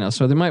job right now,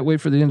 so they might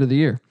wait for the end of the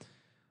year.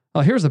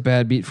 Oh, here's a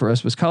bad beat for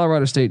us was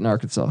Colorado State and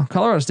Arkansas.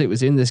 Colorado State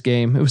was in this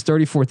game. It was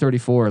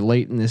 34-34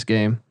 late in this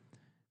game.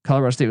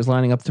 Colorado State was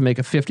lining up to make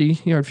a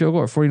 50-yard field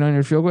goal or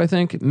 49-yard field goal, I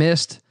think. It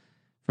missed.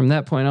 From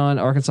that point on,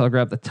 Arkansas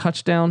grabbed the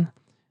touchdown,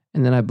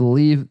 and then I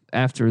believe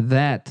after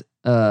that,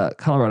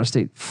 Colorado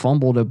State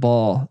fumbled a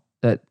ball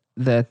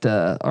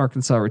that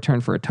Arkansas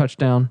returned for a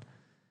touchdown,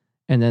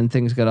 and then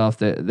things got off.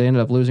 They ended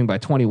up losing by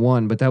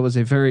 21, but that was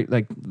a very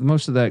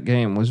most of that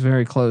game was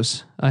very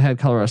close. I had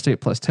Colorado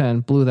State plus 10,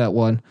 blew that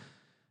one.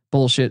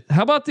 Bullshit.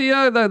 How about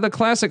the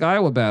classic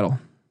Iowa battle?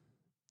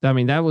 I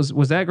mean,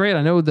 was that great?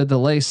 I know the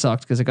delay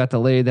sucked because it got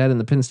delayed. That in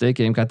the Penn State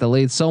game got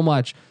delayed so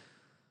much.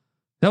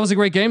 That was a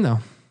great game though.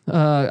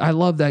 I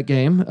love that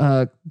game.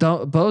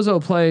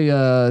 Bozo play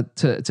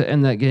to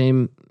end that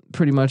game.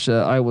 Pretty much,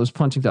 I was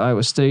punting to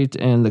Iowa State,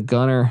 and the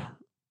gunner,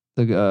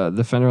 the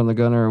defender on the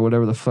gunner, or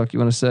whatever the fuck you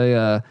want to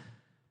say,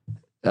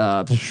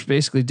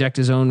 basically decked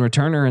his own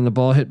returner, and the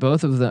ball hit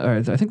both of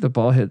them. I think the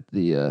ball hit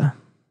the.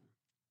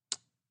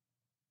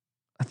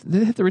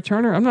 Did it hit the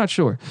returner? I'm not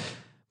sure,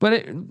 but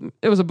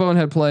it was a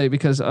bonehead play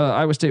because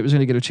Iowa State was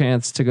going to get a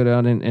chance to go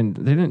down, and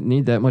they didn't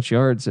need that much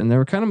yards, and they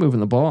were kind of moving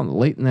the ball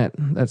late in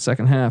that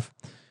second half.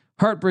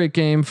 Heartbreak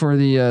game for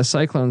the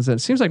Cyclones.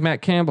 It seems like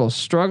Matt Campbell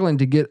struggling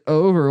to get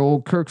over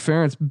old Kirk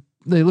Ferentz.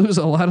 They lose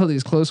a lot of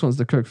these close ones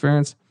to Kirk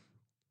Ferentz.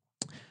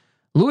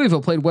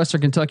 Louisville played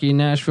Western Kentucky.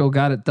 Nashville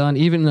got it done.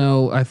 Even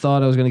though I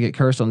thought I was going to get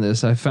cursed on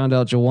this, I found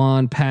out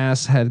Jawan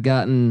Pass had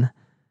gotten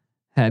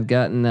a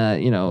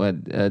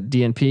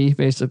DNP.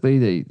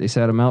 Basically, they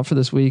sat him out for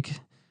this week.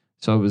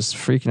 So I was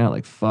freaking out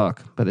like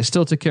fuck. But they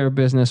still took care of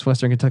business.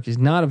 Western Kentucky's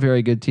not a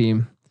very good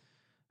team.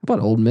 How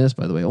about Ole Miss,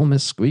 by the way? Ole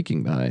Miss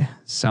squeaking by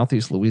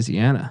Southeast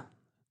Louisiana.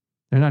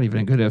 They're not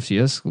even a good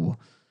FCS school.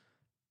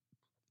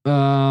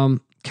 Cal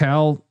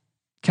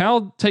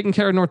taking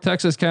care of North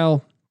Texas.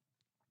 Cal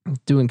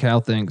doing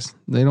Cal things.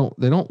 They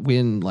don't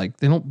win, like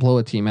they don't blow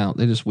a team out.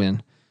 They just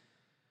win.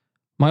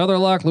 My other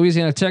lock,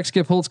 Louisiana Tech.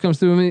 Skip Holtz comes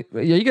through me.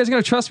 Yeah, you guys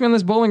gonna trust me on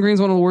this? Bowling Green's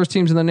one of the worst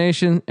teams in the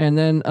nation, and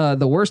then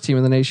the worst team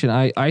in the nation,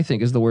 I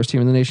think is the worst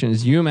team in the nation,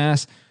 is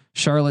UMass.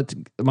 Charlotte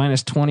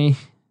minus 20,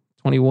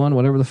 21,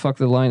 whatever the fuck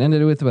the line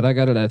ended with, but I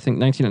got it at, I think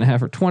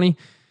 19.5 or 20.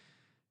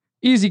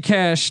 Easy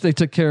cash. They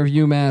took care of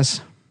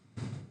UMass.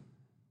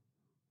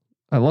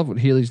 I love what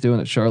Healy's doing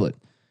at Charlotte.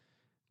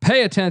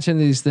 Pay attention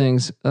to these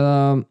things.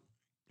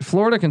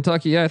 Florida,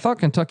 Kentucky. Yeah, I thought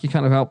Kentucky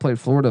kind of outplayed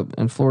Florida,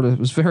 and Florida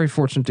was very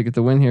fortunate to get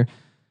the win here.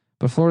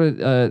 But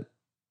Florida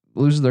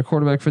loses their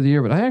quarterback for the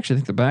year. But I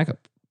actually think the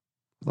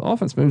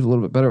offense moves a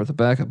little bit better with the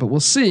backup. But we'll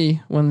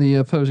see when the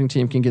opposing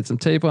team can get some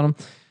tape on them.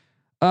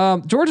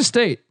 Georgia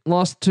State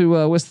lost to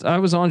I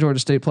was on Georgia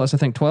State plus, I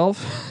think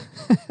 12.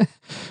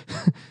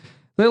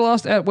 They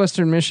lost at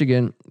Western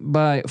Michigan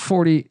by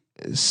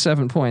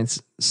 47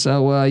 points.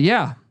 So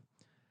yeah,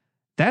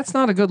 that's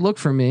not a good look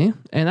for me,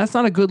 and that's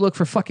not a good look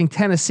for fucking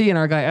Tennessee and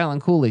our guy Alan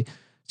Cooley.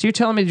 So you're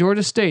telling me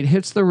Georgia State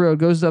hits the road,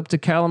 goes up to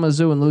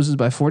Kalamazoo and loses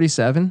by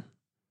 47,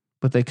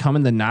 but they come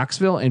into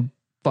Knoxville and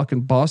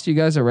fucking boss you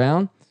guys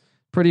around?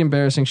 Pretty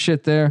embarrassing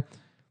shit there.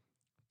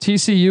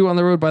 TCU on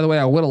the road, by the way,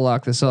 I would have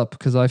locked this up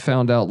because I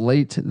found out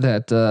late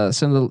that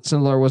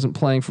Sindelar wasn't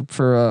playing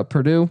for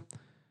Purdue.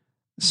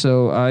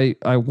 So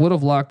I would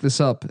have locked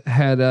this up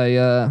had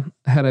I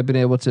been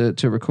able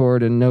to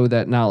record and know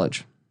that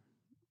knowledge.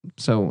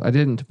 So I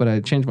didn't, but I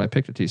changed my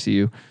pick to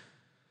TCU.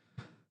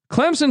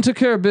 Clemson took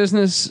care of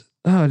business.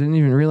 Oh, I didn't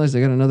even realize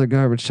they got another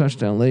garbage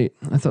touchdown late.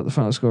 I thought the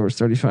final score was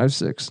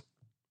 35-6.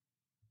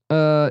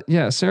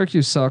 Yeah,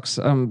 Syracuse sucks.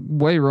 I'm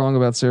way wrong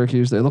about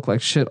Syracuse. They look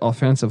like shit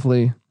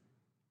offensively.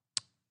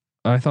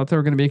 I thought they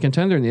were going to be a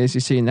contender in the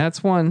ACC, and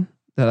that's one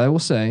that I will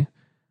say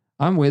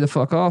I'm way the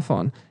fuck off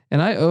on.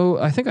 And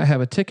I think I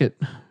have a ticket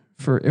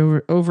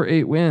for over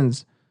 8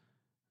 wins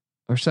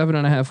or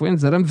 7.5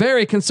 wins that I'm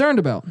very concerned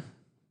about.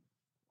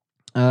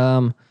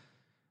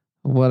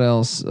 What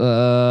else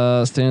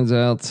stands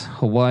out?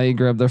 Hawaii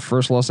grabbed their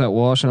first loss at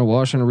Washington.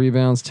 Washington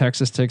rebounds.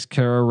 Texas takes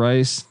care of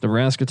Rice.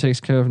 Nebraska takes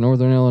care of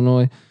Northern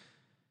Illinois.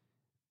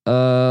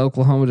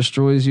 Oklahoma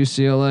destroys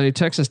UCLA.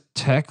 Texas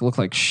Tech looked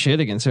like shit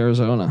against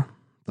Arizona.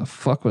 The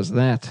fuck was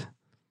that?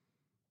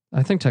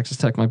 I think Texas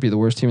Tech might be the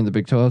worst team in the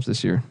Big 12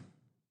 this year.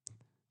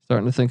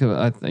 Starting to think of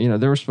it.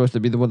 They were supposed to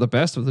be one of the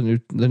best of the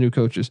new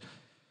coaches.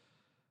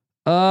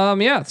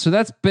 Yeah, so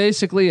that's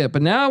basically it.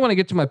 But now I want to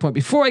get to my point.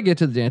 Before I get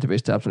to the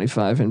database top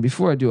 25, and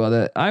before I do all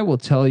that, I will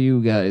tell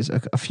you guys a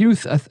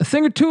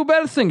thing or two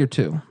about a thing or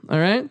two. All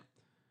right. And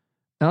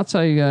I'll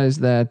tell you guys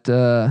that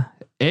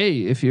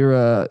if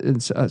you're in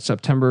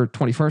September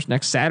 21st,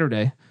 next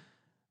Saturday,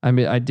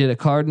 I did a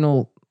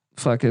Cardinal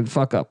fucking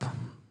fuck up,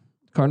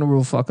 Cardinal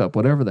rule fuck up,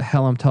 whatever the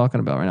hell I'm talking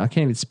about right now. I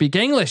can't even speak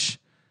English.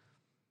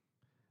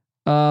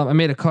 I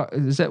made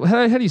is that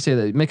how do you say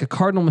that? Make a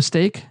cardinal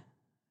mistake.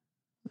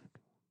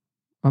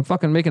 I'm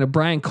fucking making a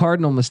Brian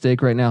Cardinal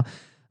mistake right now.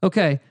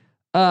 Okay.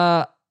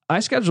 I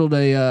scheduled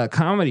a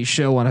comedy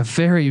show on a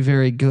very,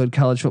 very good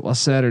college football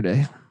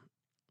Saturday.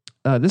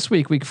 This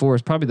week 4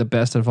 is probably the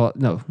best of all.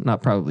 No,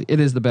 not probably.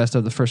 It is the best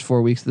of the first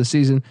 4 weeks of the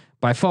season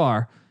by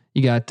far.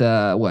 You got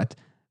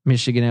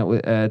Michigan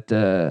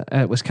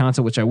at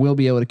Wisconsin, which I will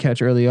be able to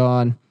catch early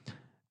on.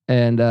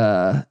 And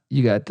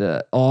you got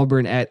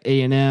Auburn at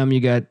A&M.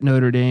 You got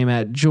Notre Dame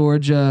at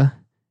Georgia.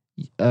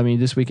 I mean,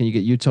 this weekend you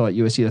get Utah at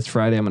USC. That's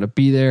Friday. I'm going to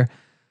be there.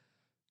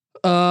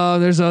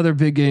 There's other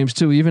big games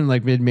too. Even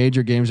like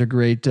mid-major games are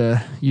great.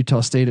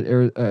 Utah State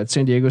at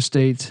San Diego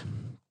State.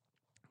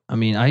 I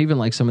mean, I even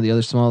like some of the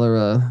other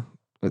smaller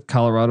with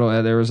Colorado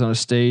at Arizona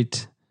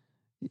State,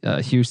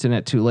 Houston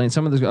at Tulane.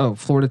 Some of those.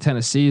 Florida,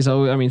 Tennessee is.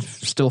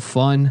 Still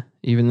fun.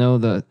 Even though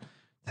the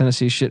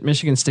Tennessee shit.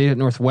 Michigan State at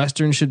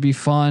Northwestern should be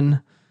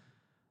fun.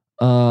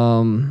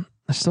 I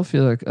still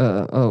feel like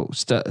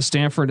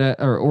Stanford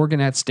or Oregon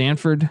at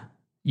Stanford,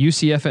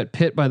 UCF at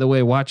Pitt. By the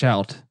way, watch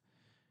out.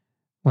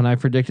 When I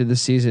predicted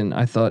this season,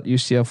 I thought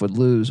UCF would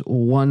lose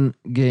 1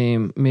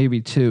 game,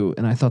 maybe 2,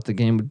 and I thought the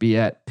game would be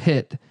at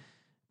Pitt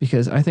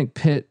because I think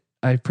Pitt.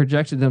 I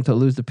projected them to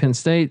lose to Penn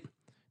State.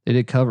 They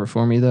did cover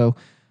for me though,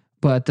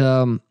 but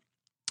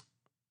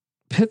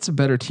Pitt's a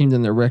better team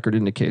than their record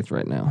indicates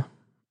right now.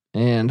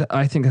 And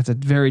I think that's a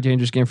very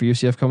dangerous game for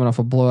UCF coming off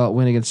a blowout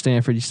win against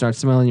Stanford. You start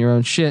smelling your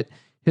own shit,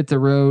 hit the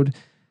road.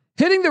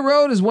 Hitting the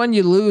road is when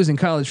you lose in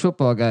college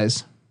football,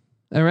 guys.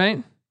 All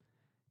right.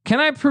 Can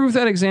I prove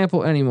that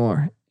example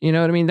anymore? You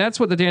know what I mean?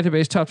 That's what the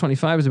database top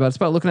 25 is about. It's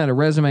about looking at a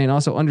resume and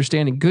also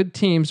understanding good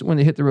teams when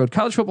they hit the road.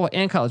 College football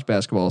and college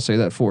basketball, I'll say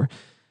that for.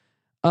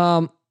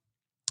 And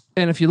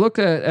if you look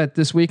at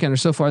this weekend or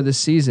so far this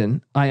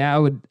season, I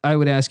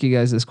would ask you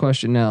guys this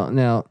question.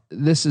 Now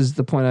this is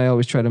the point I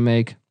always try to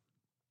make.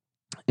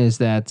 Is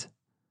that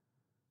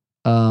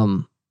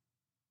college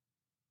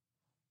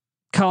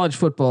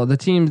football,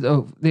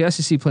 the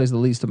SEC plays the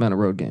least amount of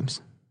road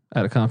games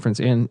at a conference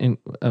and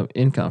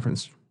in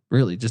conference,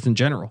 really, just in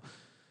general.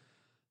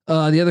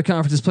 The other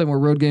conferences play more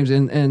road games,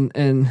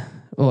 and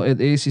Well, at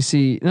the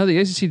ACC, no, the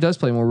ACC does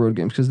play more road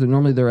games because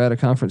normally they're out of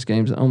conference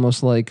games,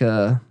 almost like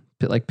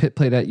Pitt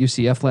played at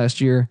UCF last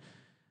year.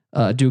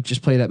 Duke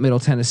just played at Middle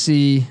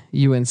Tennessee.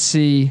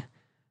 UNC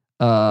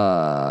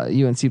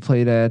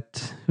played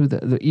at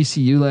the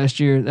ECU last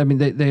year. I mean,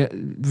 they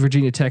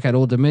Virginia Tech at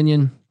Old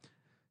Dominion,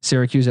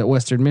 Syracuse at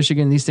Western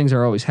Michigan. These things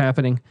are always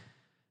happening.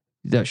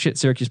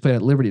 Syracuse played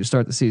at Liberty to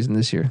start the season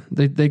this year.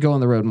 They go on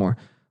the road more.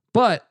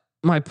 But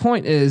my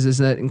point is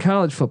that in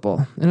college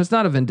football, and it's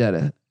not a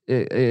vendetta.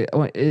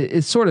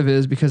 It sort of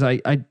is because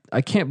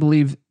I can't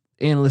believe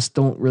analysts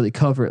don't really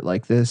cover it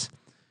like this.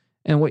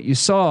 And what you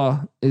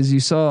saw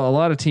is a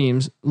lot of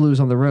teams lose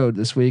on the road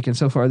this week and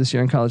so far this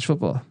year in college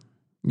football.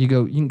 You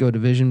can go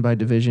division by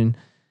division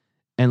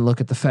and look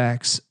at the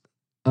facts.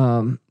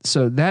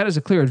 So that is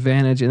a clear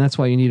advantage, and that's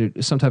why you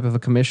need some type of a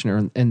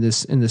commissioner in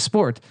this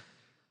sport.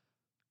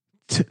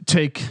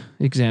 Take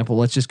example.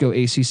 Let's just go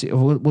ACC.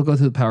 We'll go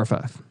through the Power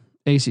Five.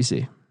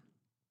 ACC.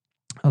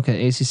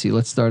 Okay, ACC.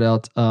 Let's start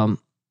out.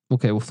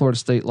 Florida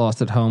State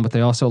lost at home, but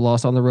they also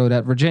lost on the road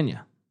at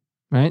Virginia,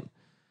 right?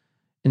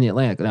 In the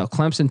Atlantic. Now,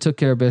 Clemson took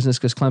care of business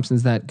because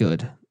Clemson's that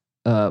good,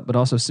 but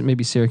also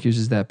maybe Syracuse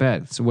is that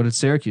bad. So what did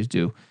Syracuse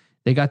do?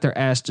 They got their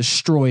ass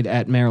destroyed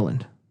at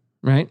Maryland,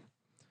 right?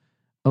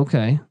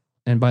 Okay.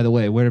 And by the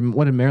way, what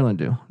did Maryland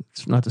do?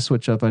 It's not to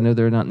switch up. I know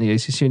they're not in the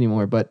ACC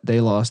anymore, but they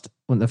lost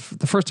when the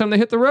first time they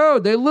hit the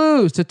road. They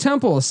lose to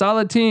Temple, a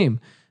solid team.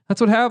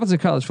 That's what happens in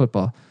college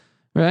football,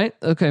 right?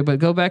 Okay, but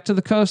go back to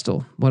the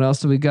Coastal. What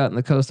else do we got in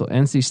the Coastal?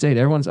 NC State.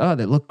 Everyone's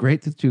they look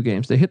great through 2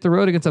 games. They hit the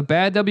road against a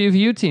bad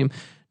WVU team.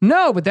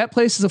 No, but that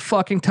place is a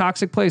fucking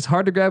toxic place.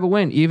 Hard to grab a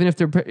win, even if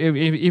they're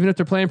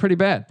playing pretty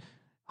bad.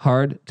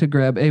 Hard to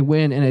grab a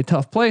win in a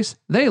tough place.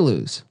 They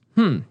lose.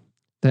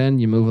 Then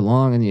you move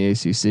along in the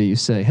ACC. You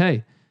say,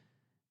 hey,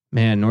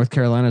 man, North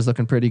Carolina's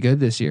looking pretty good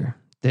this year.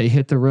 They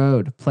hit the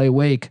road, play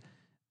Wake.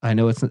 I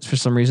know it's for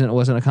some reason it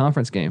wasn't a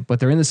conference game, but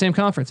they're in the same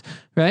conference,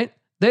 right?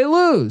 They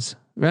lose,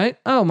 right?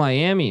 Oh,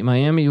 Miami.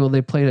 Well,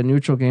 they played a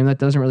neutral game. That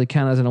doesn't really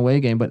count as an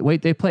away game, but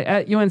wait, they play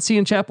at UNC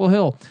in Chapel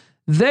Hill.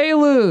 They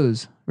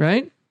lose,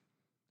 right?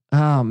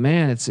 Oh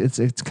man,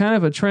 it's kind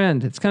of a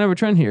trend. It's kind of a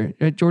trend here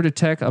at Georgia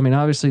Tech. I mean,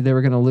 obviously they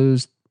were going to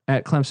lose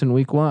at Clemson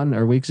week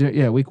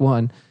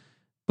 1,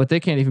 but they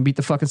can't even beat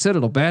the fucking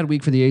Citadel. Bad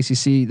week for the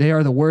ACC. They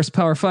are the worst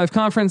Power 5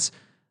 conference.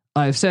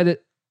 I've said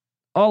it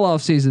all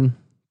off season.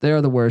 They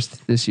are the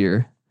worst this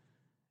year.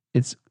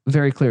 It's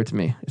very clear to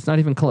me. It's not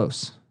even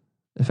close.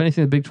 If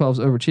anything, the Big 12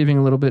 is overachieving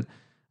a little bit.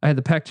 I had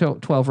the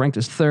Pac-12 ranked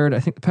as 3rd. I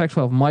think the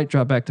Pac-12 might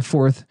drop back to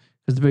 4th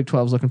because the Big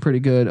 12 is looking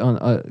pretty good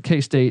on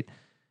K-State.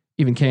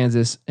 Even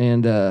Kansas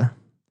and a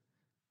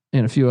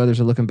few others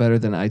are looking better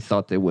than I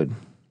thought they would.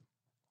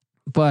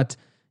 But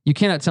you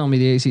cannot tell me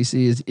the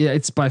ACC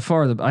it's by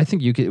far I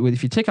think you could,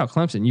 if you take out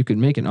Clemson, you could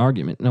make an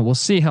argument. Now we'll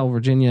see how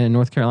Virginia and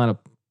North Carolina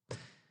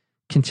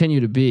continue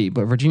to be,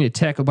 but Virginia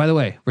Tech, oh, by the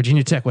way,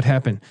 Virginia Tech, what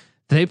happened?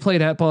 They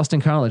played at Boston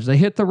College. They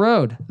hit the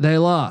road. They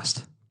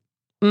lost.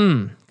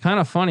 Kind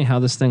of funny how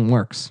this thing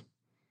works,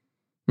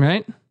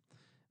 right?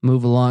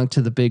 Move along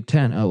to the Big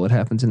Ten. Oh, what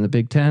happens in the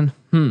Big Ten?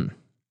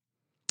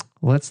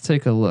 Let's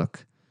take a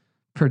look.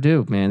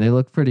 Purdue, man, they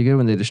looked pretty good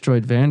when they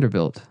destroyed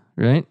Vanderbilt,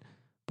 right?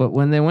 But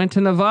when they went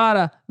to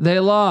Nevada, they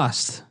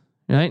lost,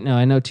 right? Now,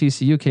 I know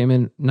TCU came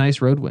in,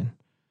 nice road win.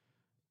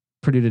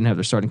 Purdue didn't have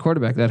their starting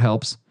quarterback. That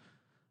helps.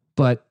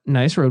 But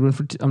nice road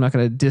win. I'm not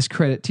going to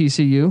discredit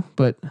TCU,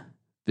 but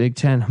Big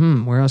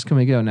Ten, where else can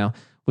we go? Now,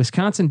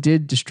 Wisconsin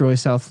did destroy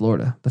South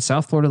Florida, but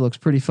South Florida looks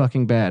pretty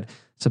fucking bad.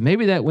 So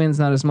maybe that win's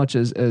not as much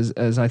as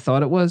I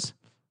thought it was.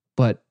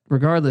 But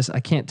regardless,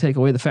 I can't take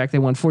away the fact they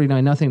won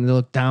 49-0. They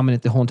look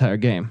dominant the whole entire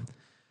game.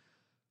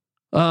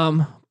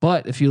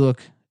 But if you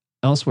look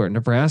elsewhere,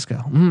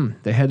 Nebraska,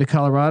 they head to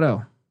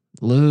Colorado,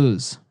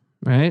 lose,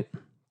 right?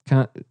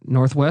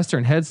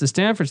 Northwestern heads to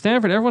Stanford.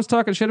 Everyone's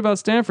talking shit about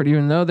Stanford,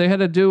 even though they had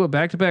to do a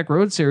back-to-back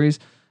road series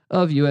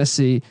of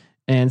USC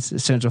and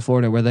Central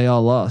Florida where they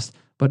all lost.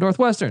 But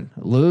Northwestern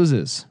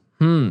loses.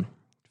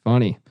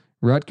 Funny.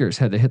 Rutgers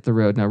had to hit the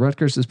road. Now,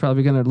 Rutgers is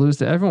probably going to lose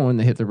to everyone when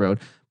they hit the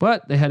road,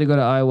 but they had to go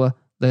to Iowa.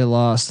 They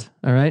lost.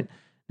 All right.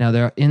 Now,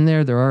 they're in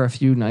there. There are a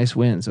few nice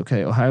wins.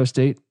 Okay. Ohio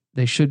State,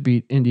 they should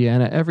beat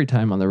Indiana every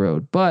time on the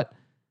road, but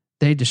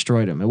they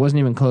destroyed them. It wasn't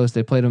even close.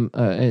 They played them.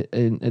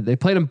 They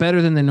played them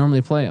better than they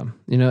normally play them.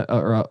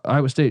 Or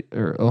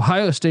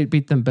Ohio State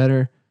beat them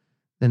better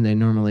than they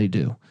normally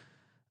do.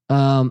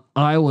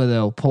 Iowa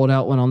though pulled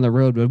out one on the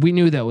road, but we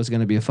knew that was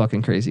going to be a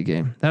fucking crazy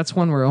game. That's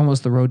one where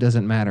almost the road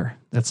doesn't matter.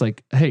 That's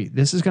like, hey,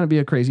 this is going to be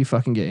a crazy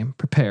fucking game.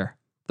 Prepare.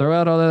 Throw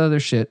out all that other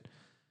shit.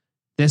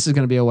 This is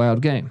going to be a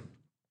wild game.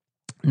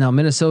 Now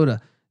Minnesota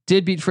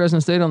did beat Fresno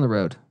State on the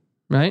road,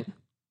 right?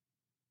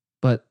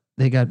 But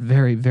they got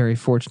very, very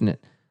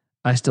fortunate.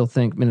 I still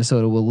think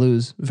Minnesota will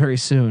lose very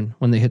soon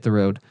when they hit the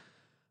road.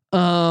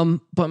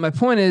 But my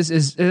point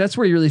is that's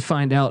where you really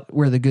find out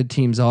where the good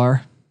teams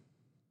are.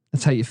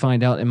 That's how you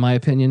find out, in my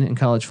opinion, in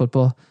college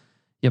football.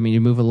 I mean,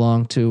 you move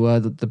along to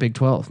the Big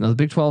 12. Now, the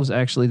Big 12 is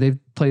actually, they've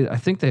played, I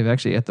think they've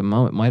actually at the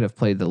moment might have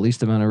played the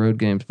least amount of road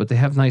games, but they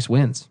have nice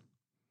wins.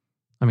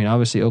 I mean,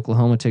 obviously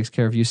Oklahoma takes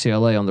care of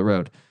UCLA on the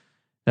road.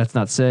 That's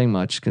not saying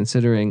much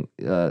considering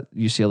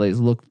UCLA's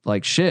looked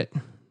like shit.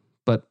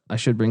 But I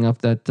should bring up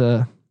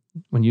that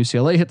when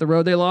UCLA hit the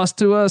road, they lost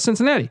to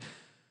Cincinnati.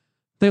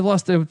 They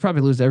would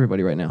probably lose to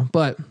everybody right now.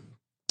 But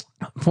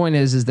point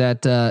is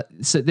that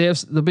they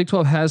have, the Big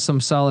 12 has some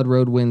solid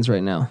road wins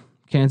right now.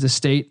 Kansas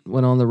State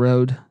went on the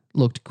road,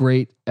 looked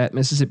great at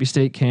Mississippi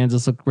State.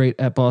 Kansas looked great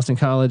at Boston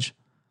College.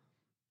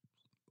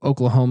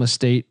 Oklahoma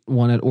State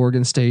won at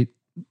Oregon State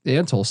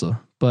and Tulsa.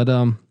 But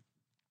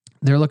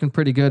they're looking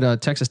pretty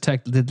good. Texas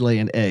Tech did lay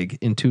an egg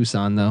in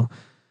Tucson, though.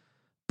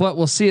 But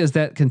we'll see as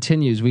that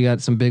continues. We got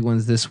some big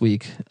ones this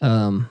week.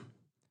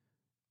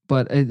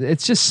 But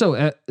it's just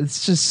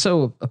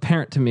so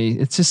apparent to me.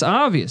 It's just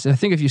obvious. I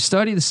think if you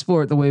study the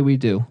sport the way we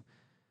do,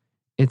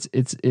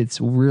 it's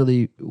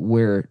really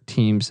where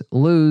teams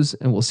lose.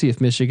 And we'll see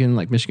if Michigan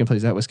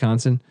plays at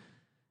Wisconsin.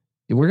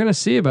 We're going to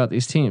see about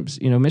these teams.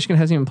 You know, Michigan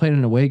hasn't even played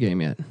an away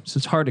game yet, so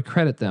it's hard to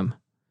credit them,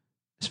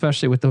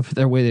 especially with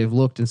their way they've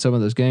looked in some of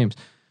those games.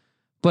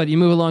 But you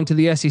move along to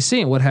the SEC,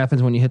 and what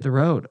happens when you hit the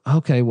road?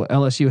 Okay, well,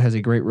 LSU has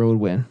a great road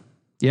win.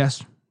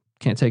 Yes,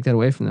 can't take that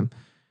away from them.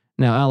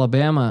 Now,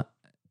 Alabama,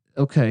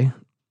 okay,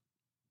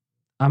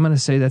 I'm going to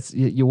say that's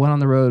you went on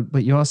the road,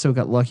 but you also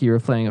got lucky you were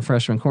playing a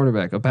freshman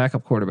quarterback, a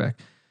backup quarterback.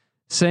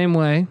 Same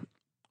way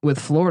with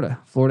Florida.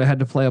 Florida had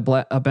to play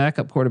a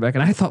backup quarterback,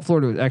 and I thought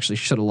Florida actually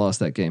should have lost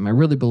that game. I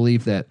really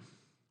believe that.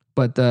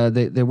 But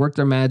they worked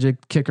their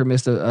magic. Kicker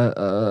missed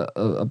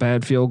a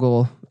bad field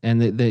goal, and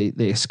they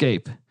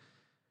escape.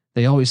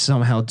 They always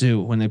somehow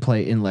do when they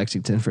play in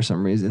Lexington for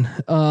some reason.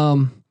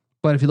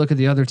 But if you look at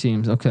the other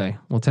teams, okay,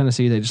 well,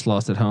 Tennessee, they just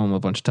lost at home a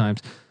bunch of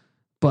times.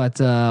 But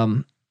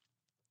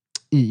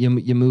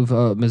you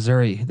move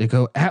Missouri, they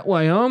go at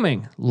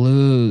Wyoming,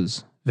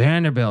 lose.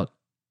 Vanderbilt,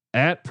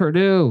 at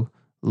Purdue,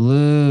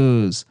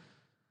 lose.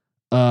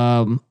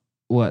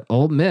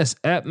 Ole Miss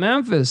at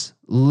Memphis,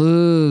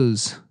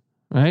 lose.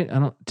 Right?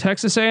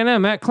 Texas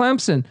A&M at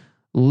Clemson,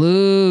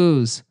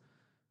 lose.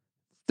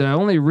 The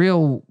only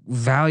real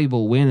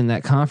valuable win in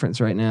that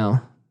conference right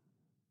now,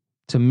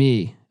 to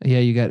me,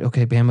 you got,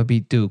 Bama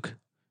beat Duke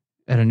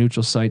at a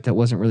neutral site that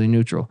wasn't really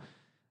neutral.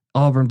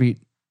 Auburn beat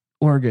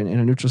Oregon in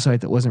a neutral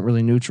site that wasn't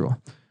really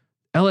neutral.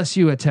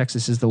 LSU at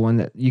Texas is the one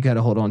that you got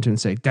to hold on to and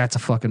say, that's a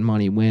fucking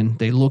money win.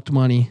 They looked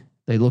money.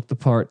 They looked the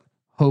part.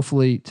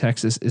 Hopefully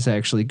Texas is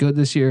actually good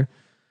this year.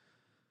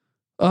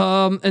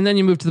 And then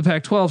you move to the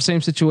Pac-12,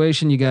 same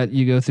situation. You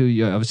go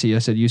through, obviously I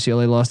said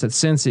UCLA lost at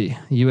Cincy.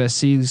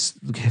 USC's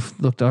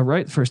looked all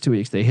right the first 2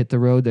 weeks. They hit the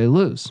road, they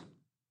lose.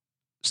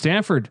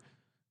 Stanford,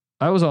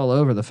 I was all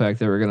over the fact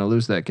they were going to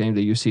lose that game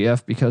to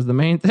UCF because the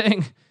main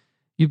thing,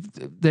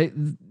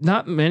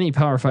 not many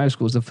Power 5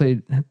 schools have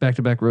played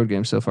back-to-back road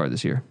games so far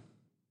this year.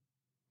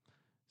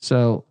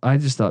 So I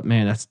just thought,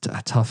 man, that's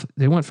tough.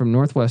 They went from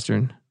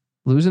Northwestern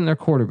losing their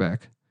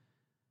quarterback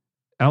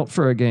out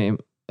for a game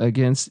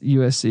against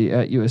USC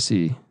at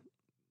USC.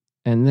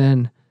 And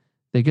then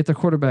they get their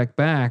quarterback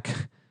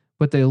back,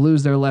 but they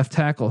lose their left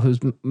tackle, who's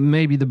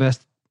maybe the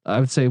best, I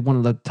would say one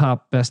of the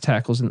top best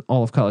tackles in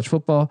all of college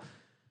football.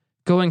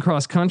 Going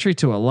cross country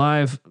to a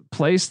live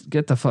place,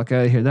 get the fuck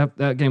out of here.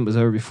 That game was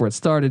over before it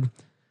started.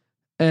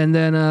 And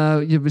then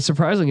you'd be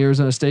surprising,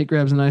 Arizona State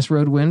grabs a nice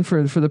road win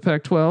for the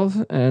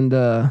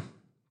Pac-12.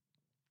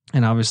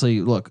 And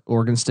obviously, look,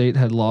 Oregon State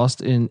had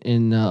lost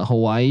in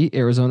Hawaii.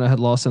 Arizona had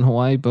lost in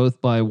Hawaii, both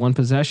by one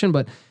possession.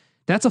 But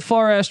that's a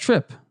far ass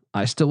trip.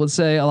 I still would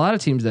say a lot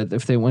of teams that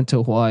if they went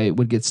to Hawaii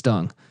would get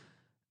stung.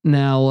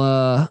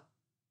 Now,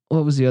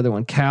 what was the other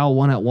one? Cal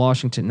won at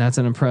Washington. That's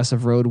an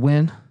impressive road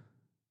win.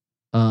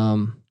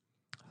 I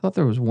thought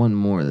there was one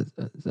more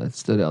that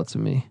stood out to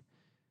me,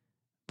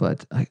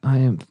 but I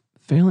am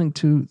failing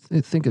to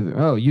think of it.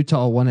 Oh,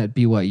 Utah won at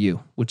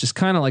BYU, which is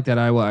kind of like that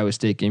Iowa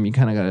State game. You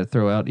kind of got to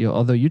throw out,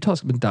 although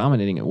Utah's been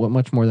dominating it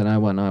much more than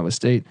Iowa and Iowa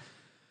State.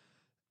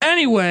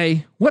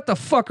 Anyway, what the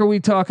fuck are we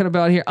talking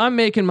about here? I'm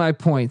making my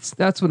points.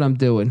 That's what I'm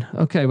doing.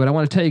 Okay, but I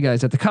want to tell you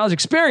guys that the college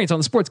experience on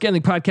the Sports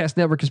Gambling Podcast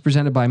Network is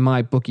presented by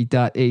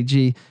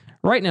MyBookie.ag.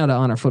 Right now to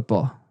honor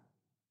football,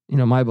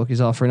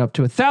 MyBookie's offering up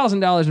to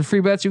 $1,000 in free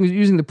bets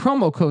using the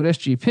promo code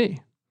SGP.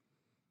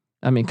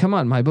 I mean, come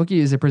on. MyBookie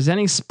is a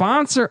presenting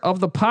sponsor of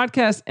the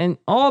podcast and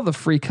all the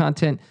free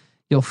content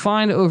you'll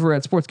find over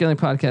at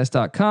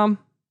sportsgamblingpodcast.com.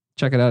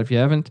 Check it out if you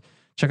haven't.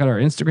 Check out our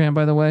Instagram,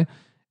 by the way,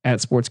 at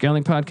Sports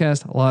Gambling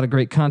Podcast. A lot of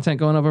great content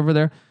going up over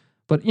there.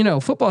 But,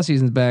 football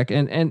season's back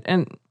and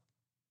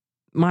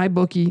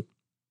MyBookie,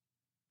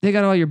 they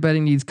got all your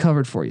betting needs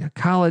covered for you.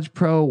 College,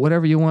 pro,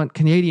 whatever you want.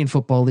 Canadian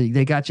Football League,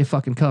 they got you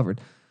fucking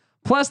covered.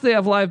 Plus, they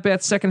have live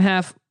bets, second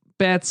half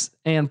bets,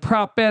 and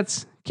prop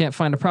bets. Can't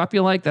find a prop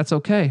you like? That's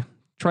okay.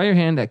 Try your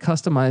hand at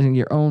customizing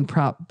your own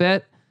prop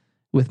bet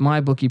with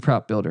MyBookie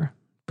Prop Builder.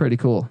 Pretty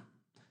cool.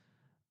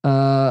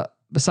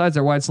 Besides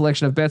their wide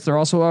selection of bets, they're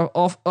also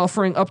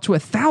offering up to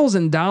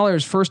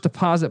 $1,000 first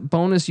deposit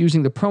bonus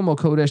using the promo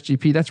code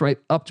SGP. That's right,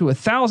 up to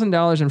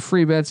 $1,000 in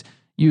free bets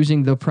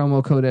using the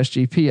promo code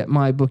SGP at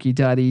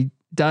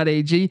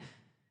mybookie.ag.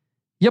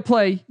 You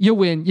play, you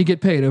win, you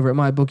get paid over at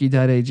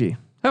mybookie.ag.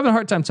 Having a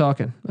hard time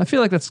talking. I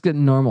feel like that's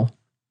getting normal.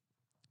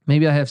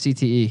 Maybe I have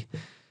CTE.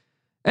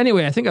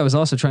 Anyway, I think I was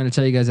also trying to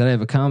tell you guys that I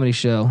have a comedy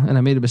show, and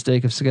I made a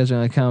mistake of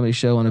scheduling a comedy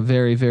show on a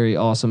very, very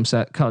awesome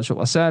college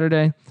football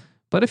Saturday.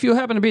 But if you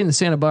happen to be in the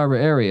Santa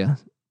Barbara area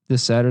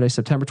this Saturday,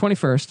 September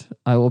 21st,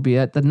 I will be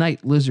at the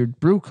Night Lizard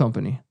Brew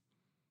Company.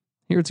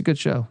 Here, it's a good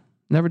show.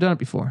 Never done it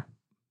before.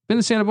 Been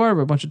to Santa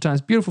Barbara a bunch of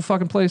times. Beautiful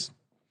fucking place.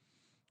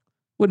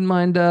 Wouldn't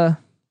mind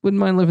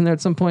living there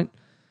at some point.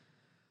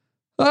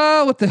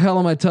 Oh, what the hell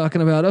am I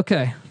talking about?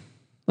 Okay.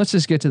 Let's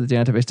just get to the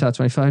Database Top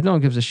 25. No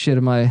one gives a shit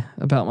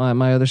about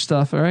my other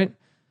stuff, all right?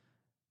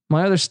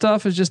 My other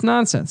stuff is just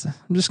nonsense.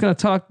 I'm just going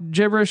to talk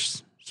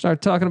gibberish,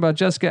 start talking about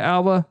Jessica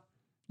Alba.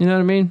 You know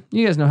what I mean?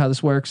 You guys know how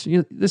this works.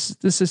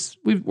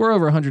 We're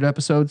over 100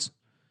 episodes.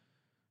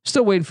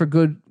 Still waiting for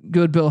good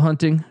Bill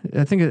Hunting.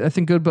 I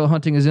think Good Bill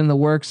Hunting is in the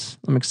works.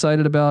 I'm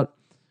excited about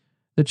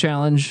the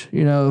challenge,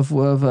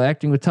 of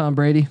acting with Tom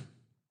Brady.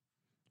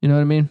 You know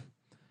what I mean?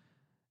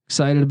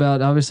 Excited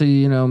about,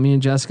 obviously, me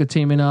and Jessica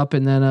teaming up,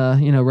 and then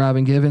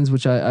Robin Givens,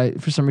 which I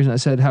for some reason I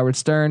said Howard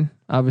Stern.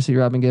 Obviously,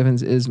 Robin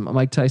Givens is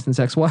Mike Tyson's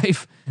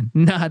ex-wife,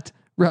 not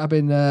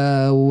Robin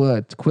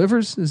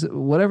Quivers, is it,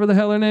 whatever the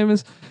hell her name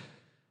is.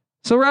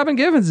 So Robin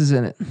Givens is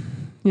in it.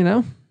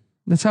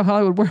 That's how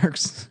Hollywood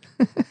works.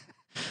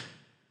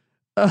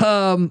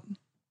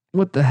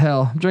 What the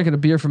hell? I'm drinking a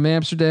beer from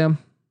Amsterdam.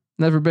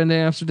 Never been to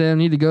Amsterdam.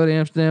 Need to go to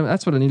Amsterdam.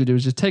 That's what I need to do,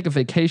 is just take a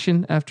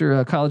vacation after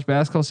a college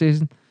basketball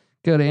season.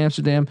 Go to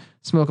Amsterdam,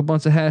 smoke a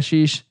bunch of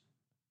hashish,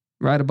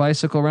 ride a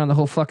bicycle around the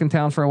whole fucking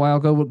town for a while.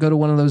 Go to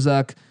one of those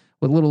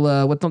with little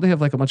what don't they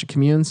have, like a bunch of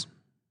communes?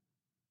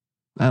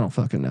 I don't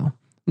fucking know.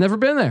 Never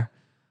been there,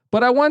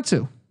 but I want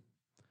to.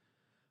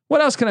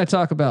 What else can I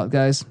talk about,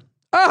 guys?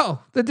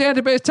 Oh, the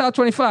Database Top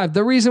 25.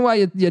 The reason why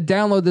you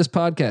download this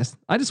podcast.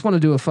 I just want to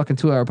do a fucking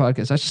 2-hour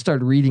podcast. I should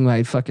start reading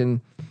my fucking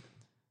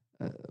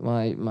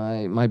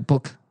my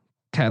book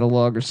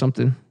catalog or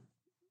something.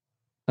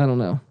 I don't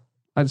know.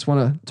 I just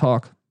want to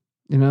talk.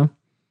 I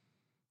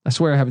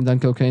swear I haven't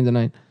done cocaine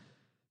tonight.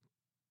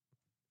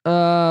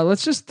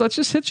 Let's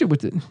just hit you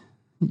with it.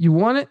 You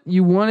want it,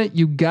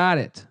 you got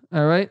it.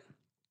 All right.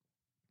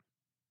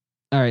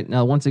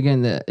 Now, once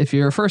again, if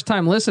you're a first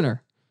time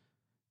listener,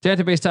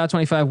 Database Top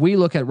 25, we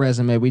look at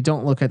resume. We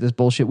don't look at this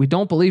bullshit. We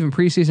don't believe in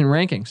preseason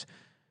rankings.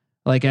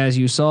 Like, as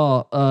you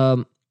saw,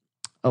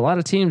 a lot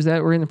of teams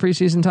that were in the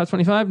preseason top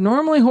 25,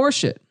 normally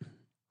horseshit.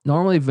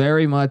 Normally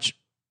very much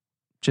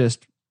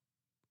just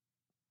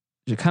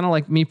kind of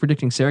like me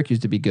predicting Syracuse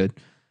to be good.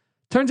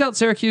 Turns out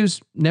Syracuse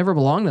never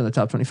belonged in the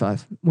top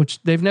 25,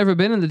 which they've never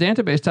been in the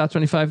Database Top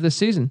 25 this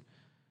season.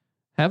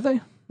 Have they?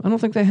 I don't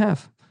think they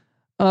have.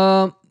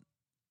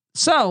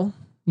 So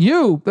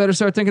you better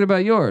start thinking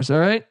about yours. All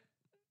right.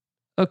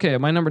 Okay.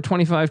 My number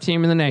 25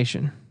 team in the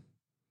nation.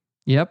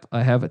 Yep.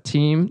 I have a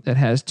team that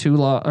has two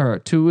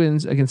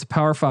wins against the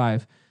Power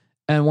 5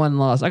 and 1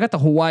 loss. I got the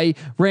Hawaii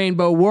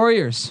Rainbow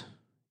Warriors.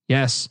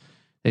 Yes.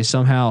 They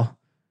somehow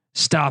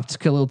stopped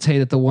Khalil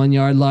Tate at the 1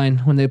 yard line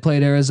when they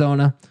played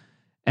Arizona.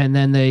 And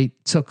then they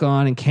took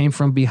on and came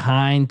from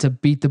behind to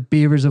beat the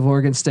Beavers of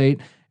Oregon State.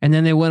 And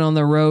then they went on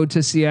the road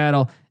to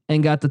Seattle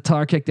and got the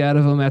tar kicked out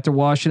of them after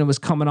Washington was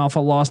coming off a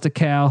loss to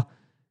Cal.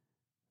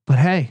 But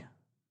hey,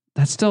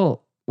 that's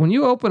still, when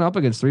you open up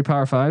against 3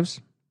 Power 5s,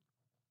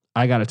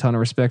 I got a ton of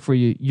respect for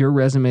you. Your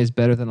resume is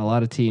better than a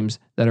lot of teams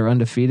that are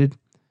undefeated.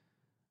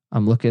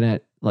 I'm looking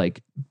at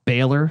like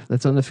Baylor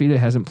that's undefeated,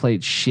 hasn't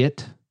played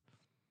shit.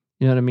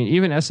 You know what I mean?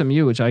 Even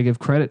SMU, which I give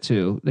credit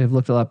to, they've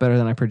looked a lot better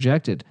than I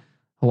projected.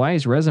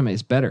 Hawaii's resume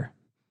is better.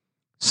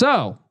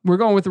 So we're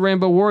going with the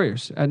Rainbow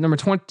Warriors at number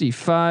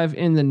 25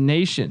 in the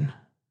nation.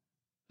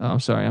 Oh, I'm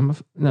sorry.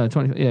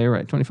 20. Yeah, you're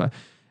right. 25.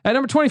 At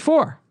number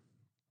 24,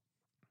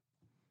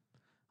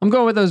 I'm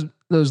going with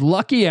those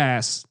lucky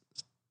ass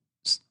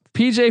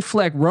PJ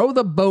Fleck, row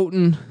the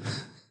boatin'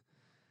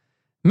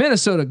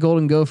 Minnesota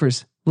Golden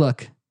Gophers.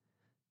 Look,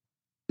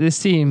 this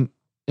team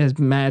is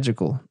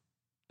magical.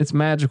 It's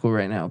magical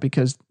right now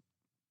because,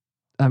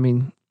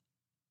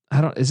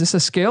 is this a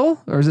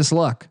skill or is this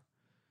luck?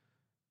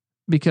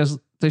 Because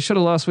they should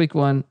have lost week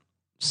 1.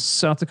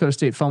 South Dakota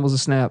State fumbles a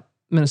snap.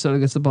 Minnesota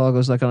gets the ball,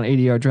 goes like on an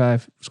 80-yard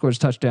drive, scores a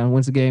touchdown,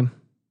 wins the game.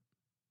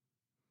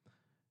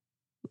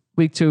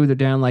 Week 2, they're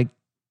down like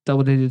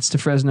double digits to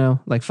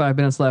Fresno, like 5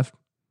 minutes left.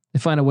 They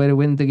find a way to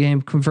win the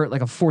game, convert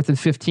like a 4th and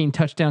 15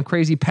 touchdown,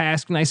 crazy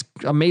pass, nice,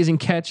 amazing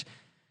catch.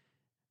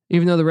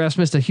 Even though the refs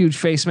missed a huge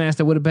face mask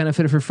that would have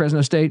benefited for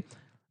Fresno State.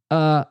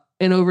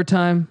 In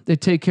overtime, they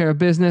take care of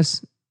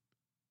business.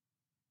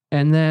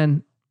 And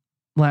then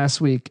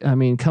last week,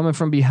 coming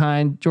from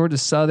behind, Georgia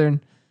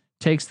Southern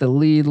takes the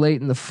lead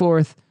late in the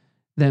 4th.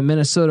 Then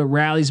Minnesota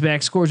rallies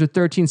back, scores with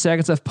 13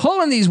 seconds left,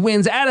 pulling these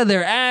wins out of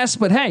their ass.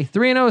 But hey,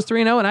 3-0 is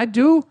 3-0. And I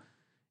do,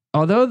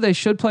 although they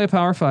should play a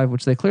Power 5,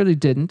 which they clearly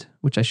didn't,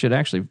 which I should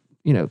actually,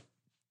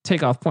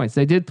 take off points.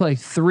 They did play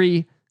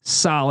 3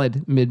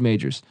 solid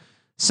mid-majors.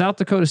 South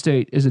Dakota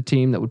State is a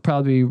team that would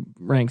probably be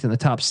ranked in the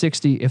top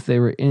 60 if they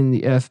were in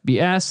the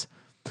FBS.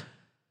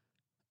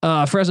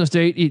 Fresno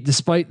State,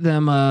 despite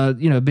them, a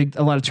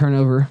lot of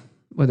turnover,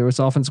 whether it's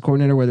offensive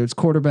coordinator, whether it's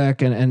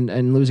quarterback,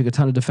 and losing a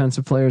ton of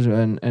defensive players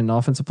and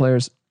offensive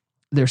players,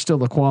 they're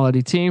still a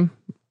quality team,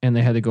 and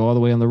they had to go all the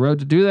way on the road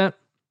to do that.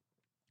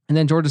 And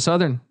then Georgia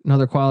Southern,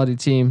 another quality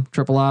team,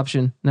 triple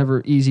option,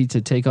 never easy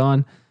to take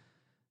on.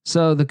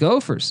 So the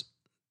Gophers,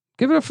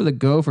 give it up for the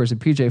Gophers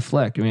and PJ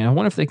Fleck. I mean, I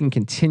wonder if they can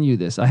continue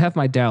this. I have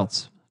my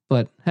doubts,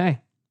 but hey,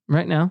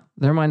 right now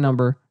they're my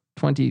number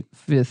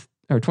 25th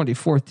or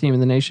 24th team in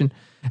the nation.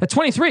 At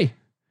 23,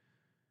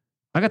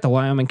 I got the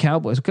Wyoming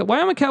Cowboys.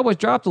 Wyoming Cowboys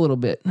dropped a little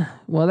bit.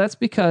 Well, that's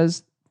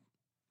because,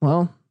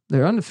 well,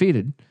 they're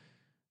undefeated,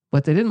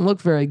 but they didn't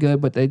look very good,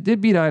 but they did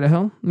beat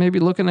Idaho. Maybe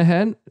looking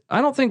ahead. I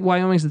don't think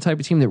Wyoming's the type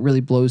of team that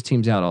really blows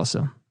teams out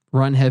also.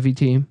 Run heavy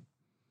team.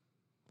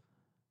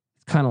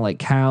 Kind of like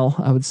Cal,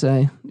 I would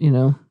say. You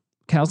know,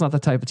 Cal's not the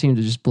type of team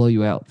to just blow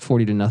you out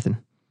 40-0,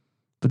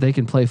 but they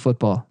can play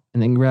football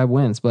and they can grab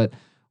wins. But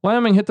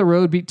Wyoming hit the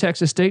road, beat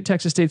Texas State.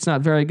 Texas State's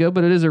not very good,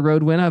 but it is a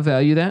road win. I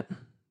value that.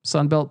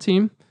 Sun Belt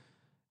team.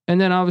 And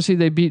then obviously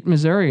they beat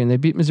Missouri, and they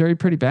beat Missouri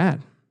pretty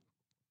bad.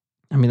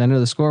 I mean, I know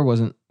the score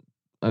wasn't,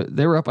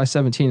 they were up by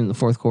 17 in the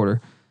fourth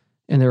quarter,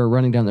 and they were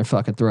running down their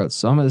fucking throats.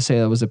 So I'm going to say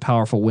that was a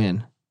powerful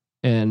win.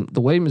 And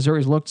the way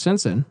Missouri's looked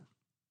since then,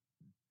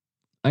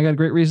 I got a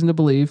great reason to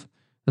believe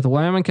that the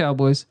Wyoming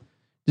Cowboys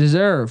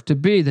deserve to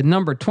be the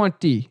number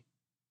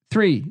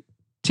 23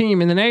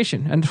 team in the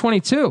nation. And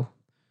 22.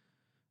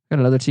 Got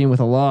another team with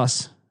a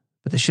loss,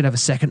 but they should have a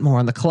second more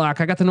on the clock.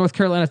 I got the North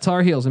Carolina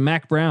Tar Heels and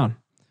Mac Brown.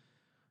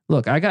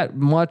 Look, I got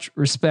much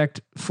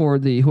respect for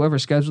whoever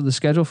scheduled the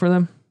schedule for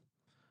them.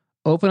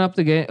 Open up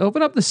the game,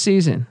 open up the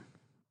season.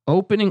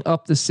 Opening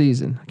up the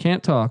season. I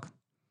can't talk.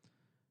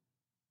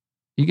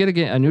 You get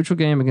a neutral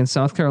game against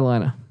South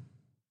Carolina.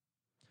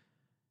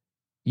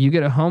 You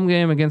get a home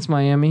game against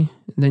Miami,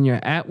 then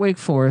you're at Wake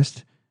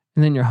Forest,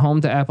 and then you're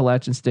home to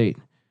Appalachian State.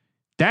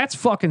 That's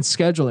fucking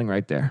scheduling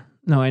right there.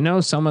 Now, I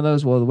know some of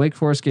those, well, the Wake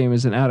Forest game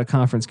is an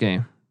out-of-conference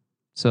game,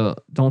 so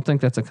don't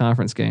think that's a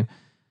conference game.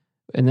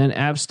 And then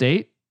App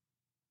State,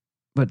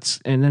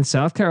 and then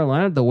South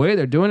Carolina, the way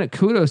they're doing it,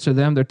 kudos to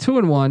them. They're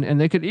 2-1, and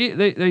they could eat.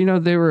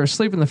 They were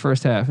asleep in the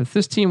first half. If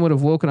this team would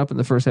have woken up in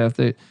the first half,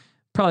 they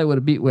probably would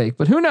have beat Wake.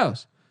 But who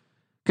knows?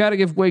 Got to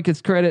give Wake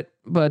its credit,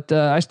 but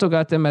I still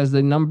got them as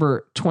the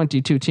number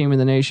 22 team in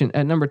the nation.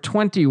 At number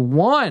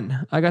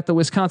 21, I got the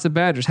Wisconsin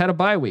Badgers. Had a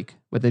bye week,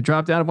 but they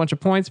dropped down a bunch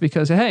of points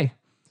because, hey,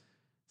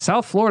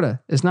 South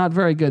Florida is not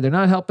very good. They're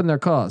not helping their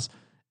cause.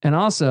 And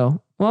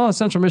also, well,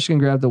 Central Michigan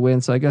grabbed the win,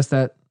 so I guess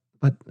that,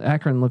 but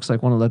Akron looks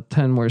like one of the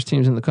 10 worst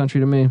teams in the country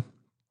to me.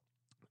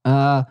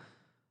 At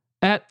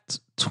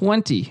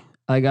 20,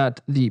 I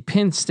got the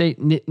Penn State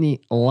Nittany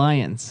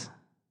Lions.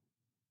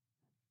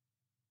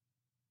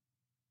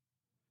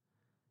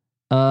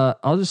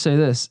 I'll just say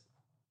this.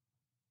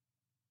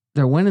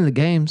 They're winning the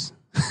games.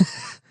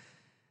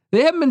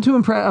 They haven't been too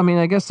impressed. I mean,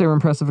 I guess they were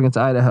impressive against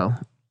Idaho,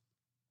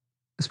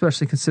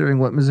 especially considering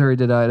what Missouri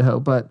did to Idaho,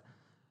 but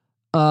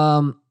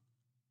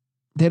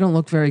they don't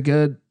look very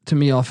good to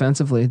me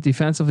offensively.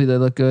 Defensively, they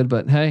look good,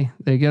 but hey,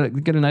 they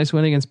get a nice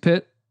win against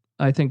Pitt.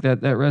 I think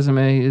that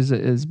resume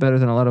is better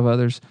than a lot of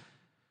others.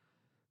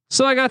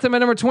 So I got them at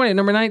number 20. At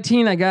number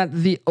 19, I got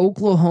the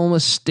Oklahoma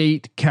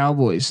State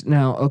Cowboys.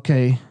 Now,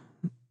 okay,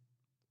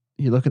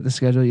 you look at the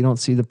schedule, you don't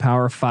see the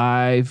Power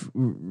 5.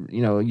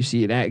 You know, you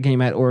see a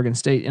game at Oregon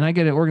State, and I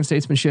get it. Oregon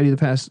State's been shitty the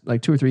past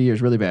like 2 or 3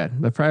 years, really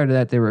bad. But prior to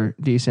that, they were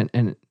decent.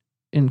 And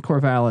in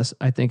Corvallis,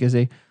 I think, is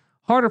a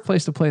harder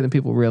place to play than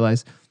people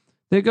realize.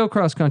 They go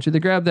cross country. They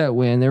grab that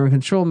win. They were in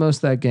control most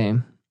of that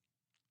game.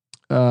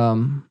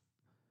 And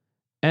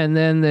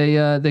then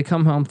they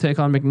come home, take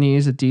on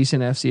McNeese, a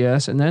decent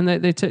FCS, and then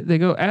they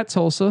go at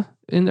Tulsa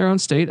in their own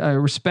state. I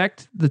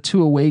respect the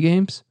 2 away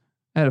games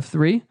out of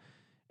 3.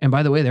 And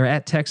by the way, they're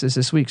at Texas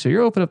this week, so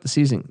you're opening up the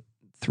season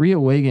 3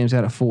 away games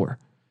out of 4.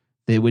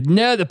 They would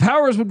the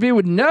powers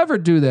would never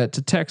do that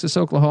to Texas,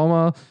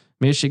 Oklahoma,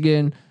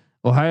 Michigan,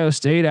 Ohio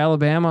State,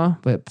 Alabama,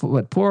 but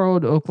poor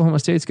old Oklahoma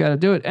State's got to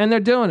do it, and they're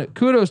doing it.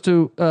 Kudos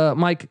to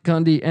Mike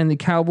Gundy and the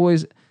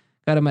Cowboys.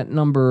 Got them at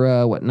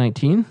number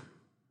 19,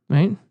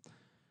 right?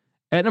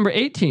 At number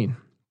 18,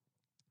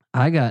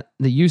 I got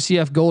the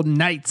UCF Golden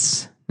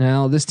Knights.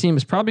 Now, this team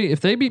is probably,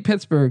 if they beat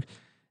Pittsburgh,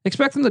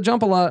 expect them to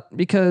jump a lot,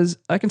 because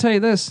I can tell you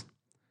this,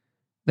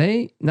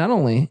 they not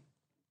only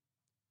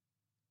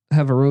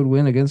have a road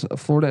win against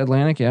Florida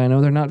Atlantic. Yeah, I know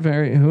they're not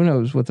very, who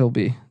knows what they'll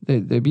be.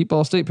 They beat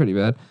Ball State pretty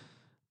bad.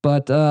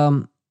 But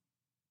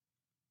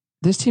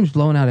this team's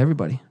blowing out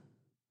everybody.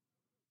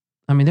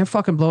 I mean, they're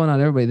fucking blowing out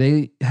everybody.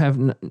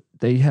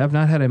 They have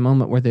not had a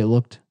moment where they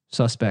looked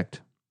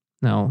suspect.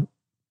 Now,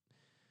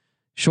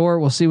 sure,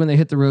 we'll see when they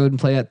hit the road and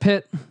play at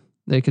Pitt.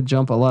 They could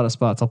jump a lot of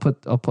spots. I'll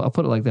put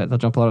it like that. They'll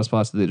jump a lot of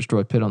spots that they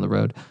destroy Pitt on the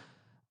road.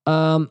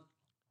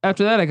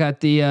 After that,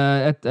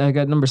 I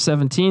got number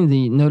 17,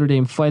 the Notre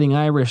Dame Fighting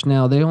Irish.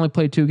 Now, they only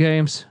played 2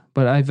 games,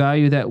 but I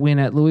value that win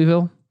at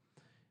Louisville.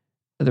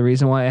 The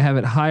reason why I have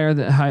it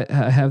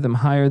have them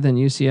higher than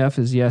UCF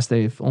is, yes,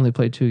 they've only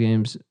played 2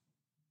 games.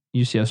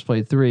 UCF's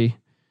played 3,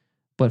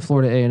 but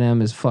Florida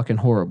A&M is fucking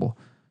horrible.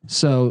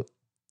 So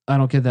I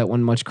don't give that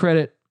one much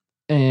credit.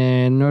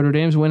 And Notre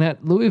Dame's win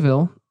at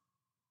Louisville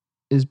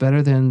is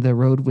better than the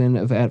road win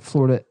of at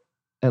Florida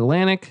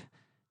Atlantic.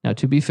 Now,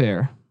 to be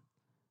fair,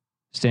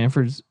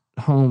 Stanford's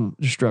home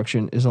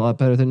destruction is a lot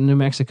better than New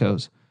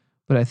Mexico's.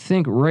 But I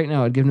think right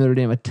now I'd give Notre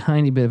Dame a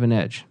tiny bit of an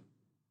edge.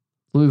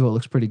 Louisville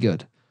looks pretty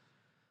good.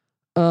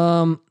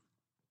 At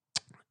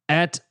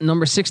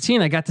number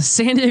 16, I got the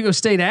San Diego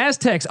State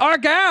Aztecs. Our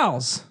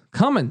gals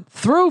coming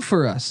through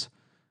for us.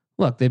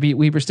 Look, they beat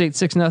Weber State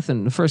 6-0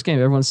 in the first game.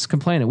 Everyone's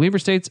complaining. Weber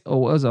State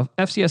was a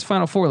FCS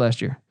Final Four last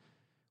year.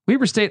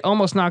 Weber State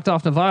almost knocked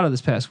off Nevada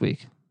this past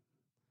week.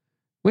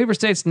 Weber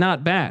State's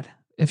not bad.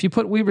 If you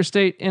put Weber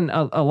State in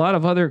a lot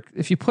of other,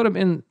 if you put them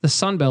in the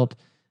Sun Belt,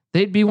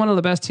 they'd be one of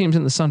the best teams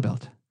in the Sun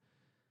Belt.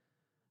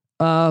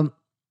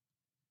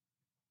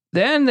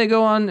 Then they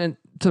go on and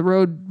to the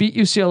road, beat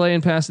UCLA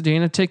in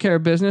Pasadena, take care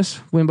of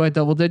business, win by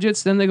double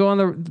digits. Then they go on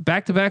the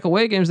back-to-back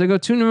away games. They go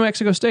to New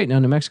Mexico State. Now,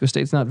 New Mexico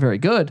State's not very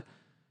good.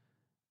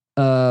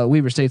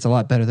 Weber State's a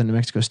lot better than New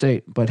Mexico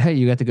State. But hey,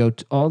 you got to go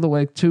all the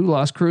way to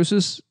Las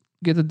Cruces,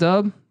 get the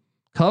dub,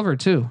 cover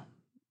too.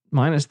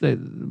 Minus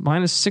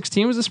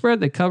 16 was the spread.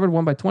 They covered,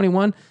 won by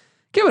 21.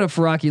 Give it up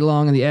for Rocky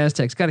Long and the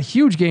Aztecs. Got a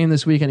huge game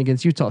this weekend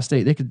against Utah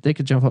State. They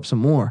could jump up some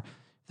more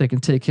if they can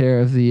take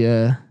care of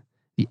the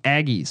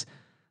Aggies.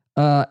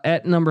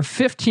 At number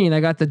 15, I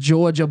got the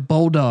Georgia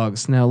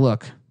Bulldogs. Now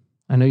look,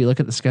 I know you look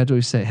at the schedule,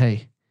 you say,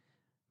 hey,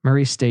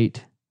 Murray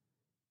State,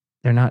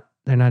 they're not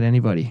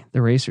anybody.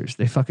 They're racers.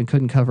 They fucking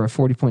couldn't cover a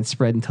 40-point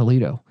spread in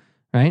Toledo,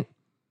 right?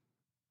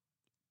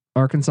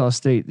 Arkansas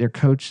State, their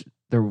coach,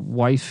 their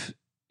wife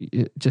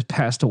just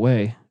passed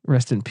away.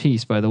 Rest in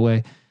peace, by the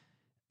way.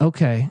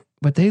 Okay,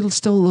 but they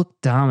still look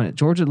dominant.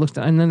 Georgia looks,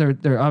 and then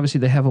they're obviously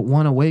they have a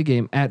one away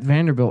game at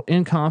Vanderbilt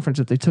in conference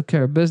that they took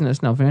care of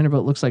business. Now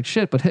Vanderbilt looks like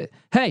shit, but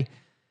hey,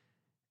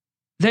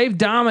 they've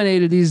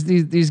dominated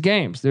these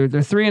games. They're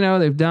 3-0.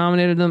 They've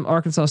dominated them.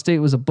 Arkansas State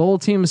was a bowl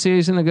team a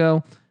season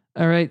ago.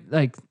 All right,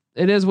 like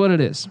it is what it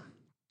is.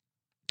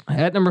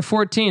 At number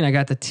 14, I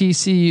got the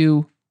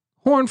TCU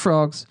Horned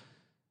Frogs.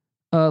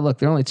 Look,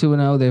 they're only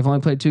 2-0. They've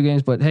only played 2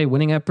 games, but hey,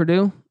 winning at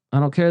Purdue, I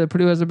don't care that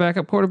Purdue has their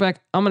backup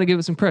quarterback. I'm going to give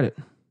it some credit,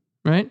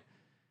 right?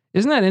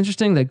 Isn't that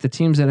interesting? Like the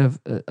teams that have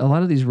a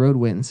lot of these road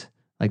wins,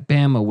 like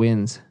Bama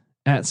wins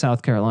at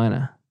South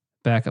Carolina,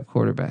 backup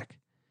quarterback.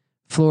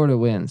 Florida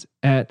wins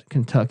at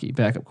Kentucky,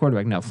 backup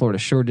quarterback. Now Florida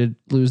sure did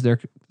lose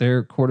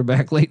their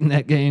quarterback late in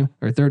that game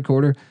or third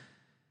quarter,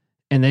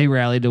 and they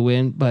rallied to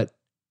win.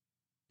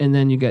 And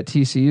then you got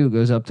TCU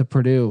goes up to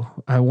Purdue.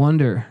 I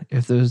wonder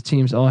if those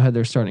teams all had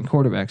their starting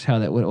quarterbacks, how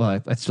that would.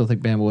 Well, I still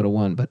think Bama would have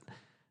won, but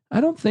I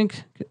don't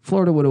think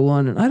Florida would have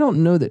won, and I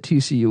don't know that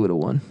TCU would have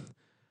won.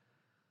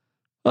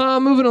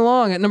 Moving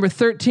along at number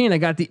 13, I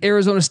got the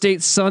Arizona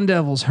State Sun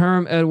Devils.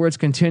 Herm Edwards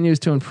continues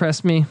to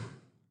impress me.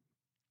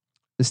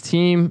 This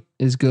team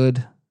is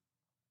good.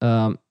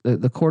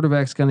 The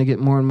quarterback's going to get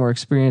more and more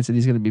experience, and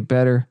he's going to be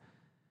better.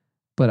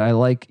 But I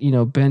like,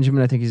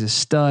 Benjamin. I think he's a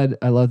stud.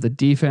 I love the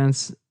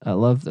defense. I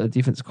love the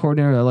defense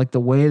coordinator. I like the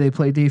way they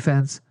play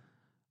defense.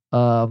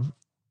 I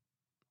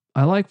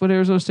like what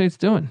Arizona State's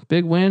doing.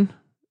 Big win.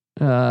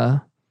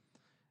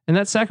 And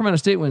that Sacramento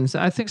State wins.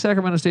 I think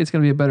Sacramento State's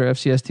going to be a better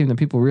FCS team than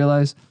people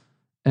realize.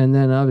 And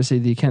then obviously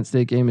the Kent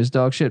State game is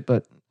dog shit,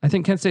 but I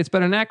think Kent State's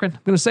better than Akron. I'm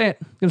going to say it.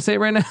 I'm going to say it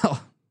right now.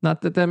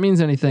 Not that means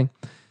anything.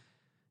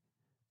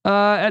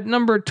 At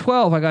number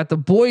 12, I got the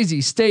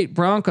Boise State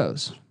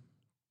Broncos.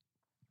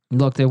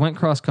 Look, they went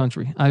cross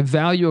country. I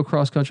value a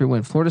cross country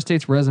win. Florida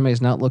State's resume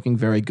is not looking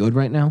very good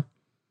right now,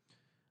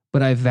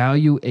 but I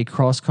value a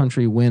cross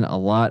country win a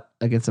lot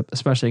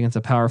especially against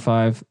a Power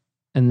 5.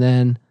 And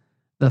then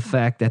the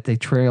fact that they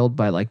trailed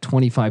by like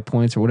 25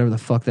 points or whatever the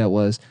fuck that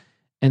was,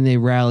 and they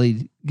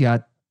rallied,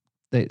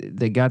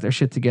 they got their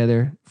shit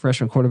together.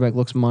 Freshman quarterback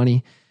looks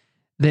money.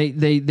 They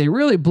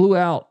really blew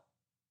out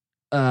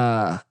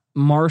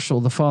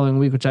Marshall the following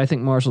week, which I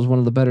think Marshall's one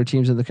of the better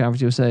teams in the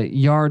Conference USA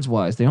yards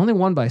wise. They only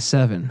won by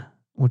 7,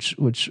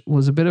 which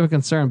was a bit of a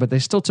concern, but they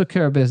still took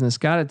care of business,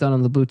 got it done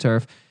on the blue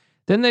turf.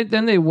 Then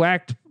they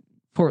whacked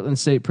Portland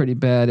State pretty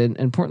bad,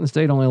 and Portland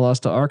State only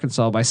lost to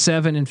Arkansas by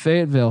 7 in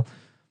Fayetteville.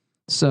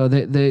 So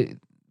they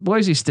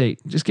Boise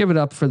State, just give it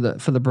up for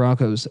the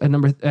Broncos at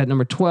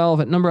number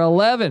 12. At number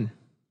 11,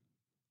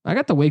 I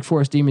got the Wake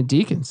Forest Demon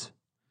Deacons,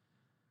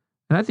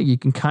 and I think you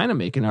can kind of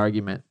make an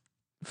argument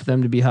for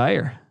them to be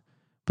higher.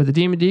 But the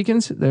Demon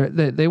Deacons,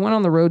 they went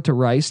on the road to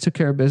Rice, took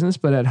care of business,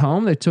 but at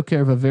home they took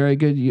care of a very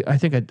good. I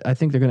think they're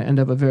going to end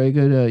up a very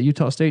good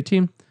Utah State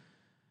team.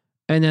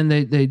 And then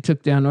they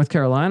took down North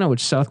Carolina,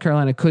 which South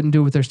Carolina couldn't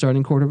do with their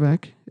starting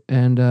quarterback,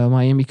 and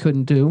Miami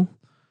couldn't do.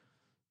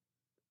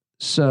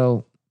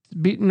 So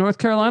beating North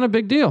Carolina,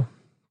 big deal.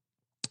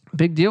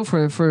 Big deal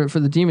for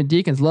the Demon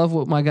Deacons. Love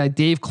what my guy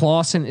Dave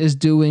Clawson is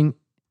doing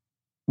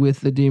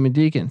with the Demon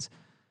Deacons.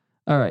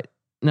 All right.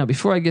 Now,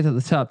 before I get to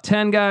the top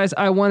 10, guys,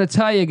 I want to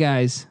tell you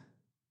guys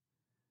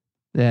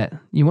that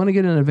you want to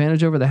get an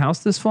advantage over the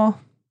house this fall?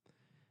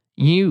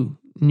 You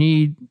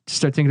need to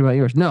start thinking about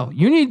yours. No,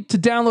 you need to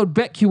download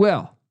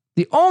BetQL,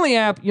 the only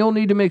app you'll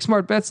need to make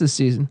smart bets this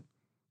season.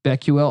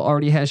 BetQL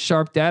already has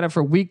sharp data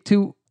for week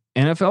 2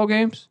 NFL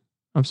games.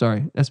 I'm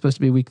sorry, that's supposed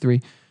to be week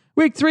 3.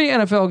 Week 3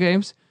 NFL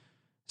games.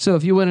 So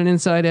if you want an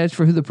inside edge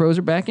for who the pros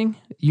are backing,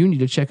 you need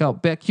to check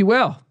out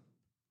BetQL.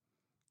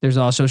 There's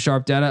also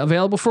sharp data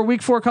available for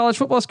week 4 college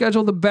football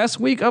schedule, the best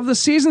week of the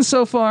season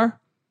so far.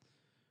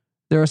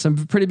 There are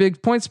some pretty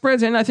big point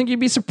spreads, and I think you'd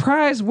be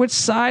surprised which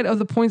side of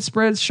the point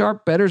spreads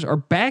sharp bettors are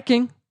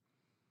backing.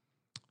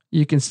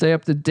 You can stay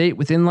up to date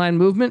with inline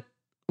movement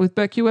with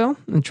BetQL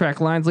and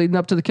track lines leading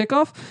up to the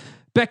kickoff.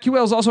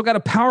 BetQL's also got a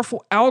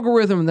powerful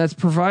algorithm that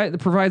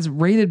provides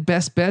rated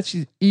best bets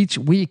each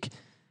week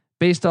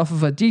based off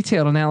of a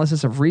detailed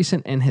analysis of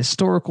recent and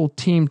historical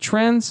team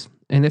trends.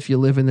 And if you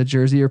live in the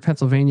Jersey or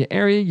Pennsylvania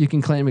area, you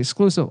can claim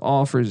exclusive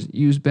offers.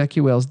 Use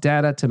BetQL's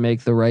data to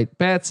make the right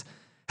bets.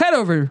 Head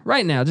over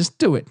right now. Just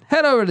do it.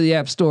 Head over to the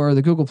App Store or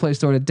the Google Play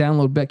Store to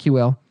download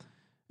BetQL.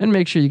 And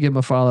make sure you give them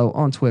a follow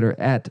on Twitter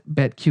at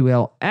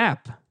BetQL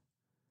app.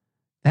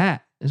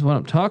 That is what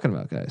I'm talking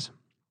about, guys.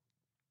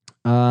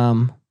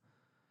 Down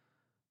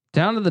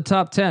to the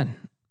top 10.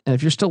 And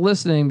if you're still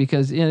listening,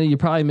 because you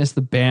probably missed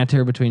the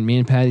banter between me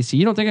and Patty C,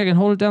 you don't think I can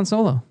hold it down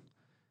solo?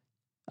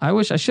 I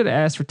wish I should have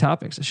asked for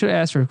topics. I should have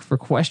asked for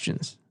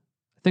questions.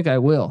 I think I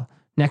will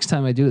next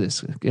time I do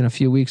this in a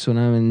few weeks when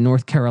I'm in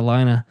North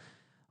Carolina.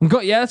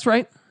 Yeah, that's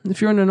right.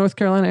 If you're in the North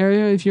Carolina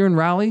area, if you're in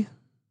Raleigh,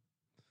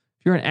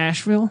 if you're in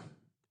Asheville,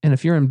 and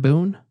if you're in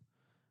Boone,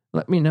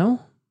 let me know.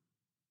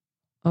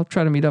 I'll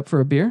try to meet up for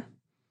a beer.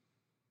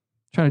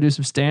 Trying to do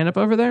some stand-up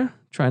over there.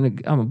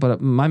 But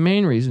my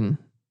main reason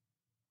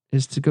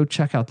is to go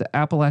check out the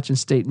Appalachian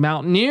State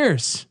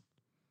Mountaineers.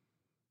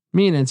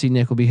 Me and NC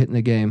Nick will be hitting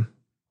the game.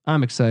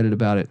 I'm excited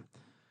about it.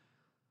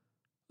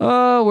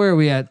 Oh, where are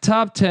we at?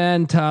 Top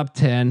 10.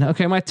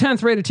 Okay, my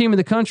 10th rated team in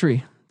the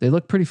country. They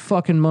look pretty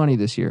fucking money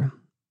this year.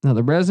 Now,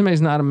 the resume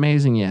is not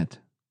amazing yet,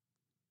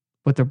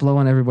 but they're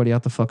blowing everybody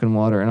out the fucking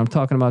water. And I'm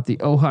talking about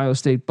the Ohio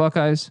State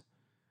Buckeyes.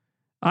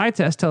 Eye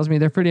test tells me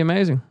they're pretty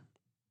amazing.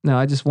 Now,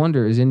 I just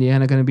wonder, is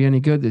Indiana going to be any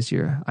good this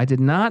year? I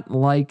did not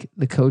like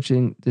the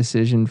coaching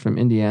decision from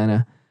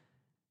Indiana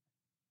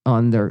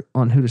on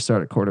who to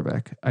start at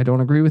quarterback. I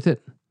don't agree with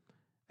it.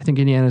 I think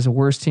Indiana is a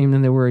worse team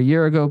than they were a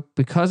year ago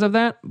because of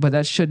that, but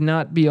that should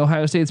not be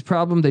Ohio State's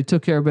problem. They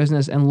took care of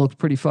business and looked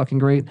pretty fucking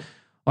great.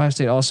 Ohio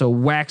State also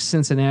waxed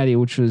Cincinnati,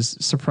 which was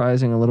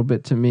surprising a little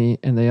bit to me,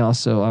 and they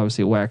also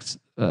obviously waxed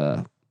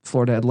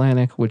Florida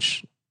Atlantic,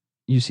 which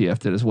UCF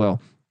did as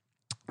well.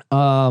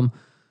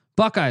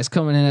 Buckeyes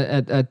coming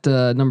in at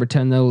number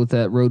 10 though with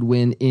that road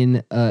win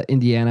in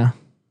Indiana.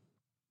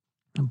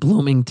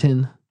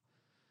 Bloomington.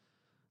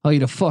 I'll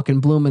eat a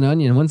fucking bloomin'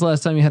 onion. When's the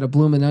last time you had a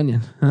bloomin'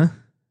 onion? Huh?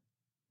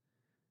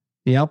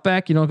 The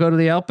Outback? You don't go to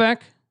the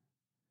Outback?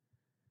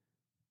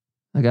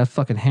 I got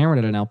fucking hammered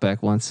at an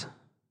Outback once.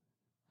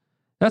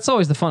 That's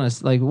always the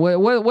funnest. Like,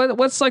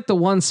 what's like the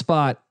one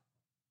spot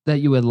that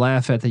you would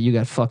laugh at that you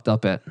got fucked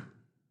up at?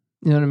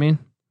 You know what I mean?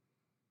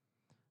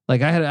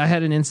 Like I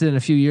had an incident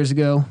a few years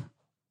ago.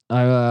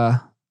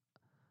 A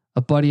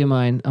buddy of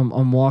mine,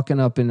 I'm walking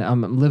up and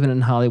I'm living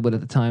in Hollywood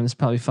at the time. It's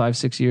probably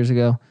 5-6 years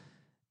ago.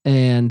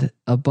 And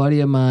a buddy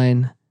of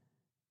mine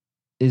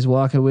is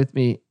walking with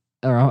me,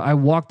 or I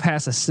walk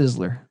past a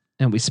Sizzler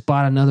and we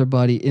spot another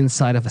buddy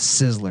inside of a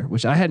Sizzler,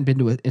 which I hadn't been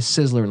to a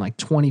Sizzler in like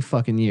 20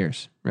 fucking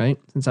years, right?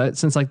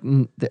 Since like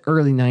the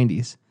early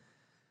 90s.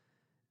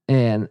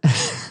 And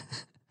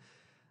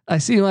I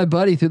see my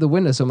buddy through the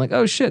window. So I'm like,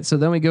 oh shit. So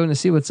then we go in to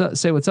see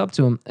say what's up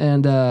to him.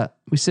 And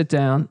we sit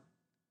down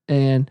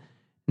and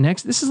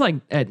this is like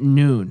at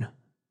noon.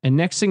 And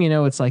next thing you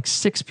know, it's like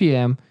 6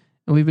 p.m.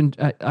 And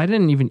I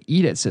didn't even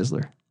eat at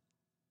Sizzler.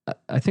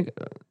 I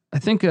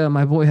think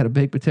my boy had a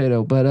baked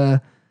potato,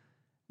 but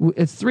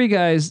it's three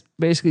guys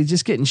basically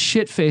just getting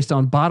shit faced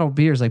on bottled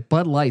beers like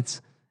Bud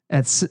Lights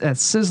at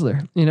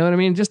Sizzler. You know what I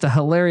mean? Just a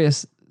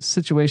hilarious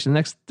situation.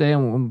 Next day,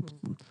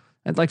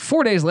 like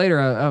 4 days later,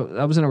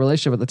 I was in a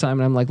relationship at the time,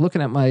 and I'm like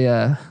looking at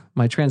my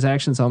my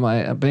transactions on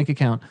my bank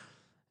account,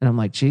 and I'm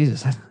like,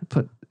 Jesus,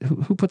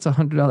 who puts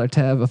 $100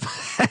 tab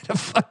at a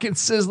fucking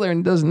Sizzler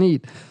and doesn't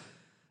eat?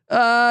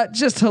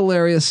 Just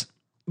hilarious.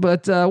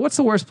 But what's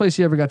the worst place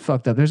you ever got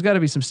fucked up? There's got to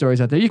be some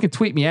stories out there. You can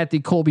tweet me at the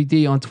Colby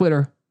D on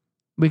Twitter.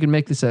 We can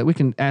make this. We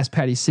can ask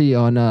Patty C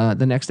on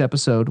the next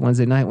episode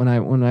Wednesday night when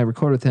I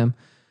record with him.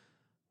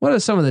 What are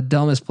some of the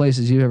dumbest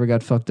places you ever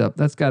got fucked up?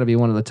 That's got to be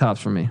one of the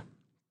tops for me.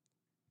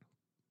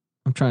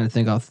 I'm trying to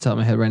think off the top of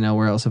my head right now.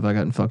 Where else have I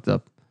gotten fucked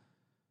up?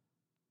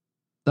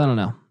 I don't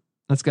know.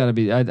 That's got to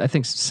be. I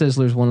think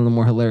Sizzler's one of the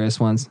more hilarious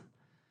ones.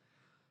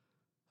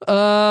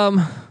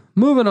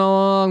 Moving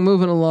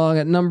along.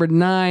 At number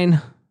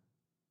 9,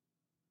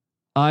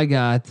 I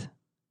got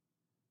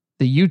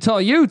the Utah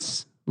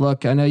Utes.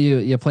 Look, I know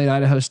you played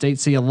Idaho State,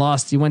 so you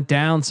lost. You went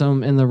down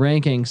some in the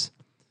rankings.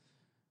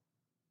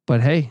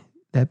 But hey,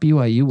 that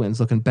BYU win's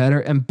looking better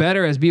and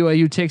better as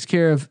BYU takes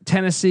care of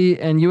Tennessee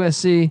and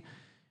USC.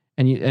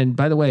 And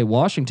by the way,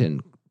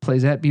 Washington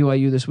plays at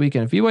BYU this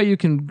weekend. If BYU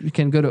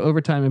can go to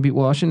overtime and beat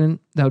Washington,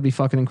 that would be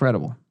fucking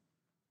incredible.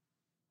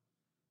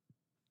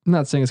 I'm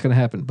not saying it's going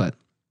to happen, but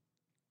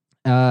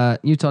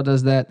Utah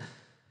does that.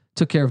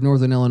 Took care of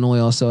Northern Illinois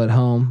also at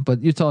home,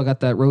 but Utah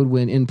got that road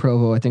win in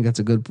Provo. I think that's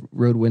a good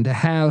road win to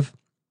have.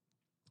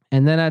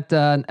 And then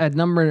at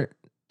number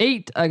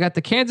 8, I got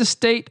the Kansas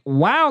State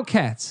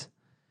Wildcats.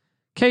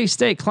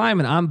 K-State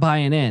climbing. I'm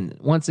buying in.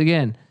 Once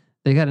again,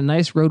 they got a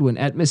nice road win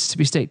at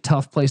Mississippi State.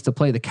 Tough place to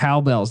play, the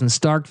Cowbells in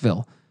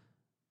Starkville.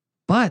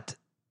 But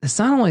it's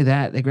not only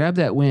that. They grabbed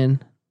that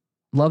win.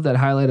 Love that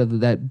highlight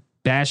of that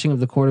bashing of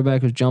the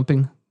quarterback who's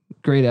jumping.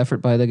 Great effort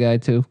by the guy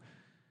too.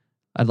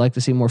 I'd like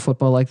to see more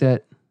football like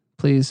that,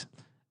 please.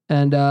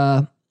 And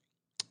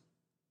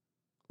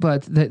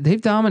but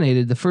they've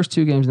dominated the first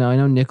 2 games now. I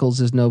know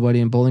Nichols is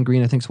nobody, and Bowling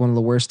Green I think is one of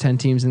the worst 10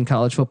 teams in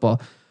college football.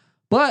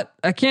 But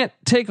I can't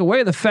take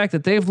away the fact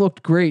that they've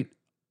looked great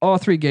all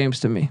 3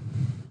 games to me.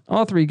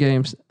 All 3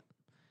 games.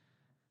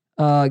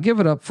 Give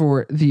it up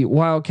for the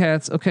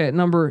Wildcats. Okay, at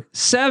number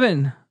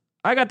 7,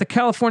 I got the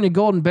California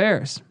Golden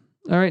Bears.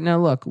 All right, now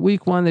look,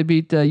 week 1 they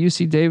beat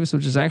UC Davis,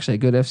 which is actually a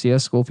good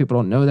FCS school. People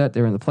don't know that. They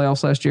were in the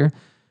playoffs last year.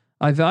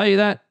 I value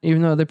that,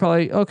 even though they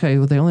probably,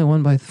 they only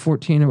won by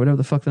 14 or whatever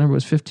the fuck the number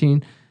was,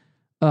 15.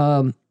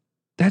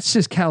 That's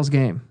just Cal's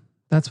game.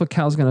 That's what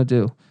Cal's going to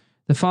do.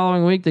 The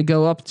following week, they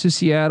go up to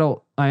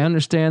Seattle. I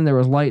understand there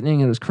was lightning.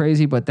 It was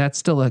crazy, but that's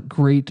still a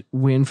great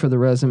win for the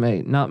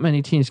resume. Not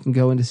many teams can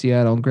go into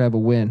Seattle and grab a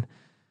win.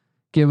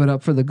 Give it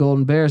up for the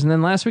Golden Bears. And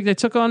then last week, they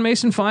took on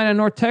Mason Fine and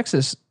North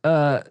Texas.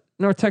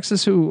 North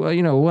Texas, who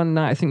won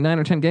I think 9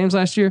 or 10 games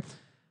last year.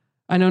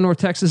 I know North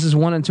Texas is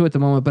 1-2 at the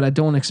moment, but I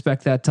don't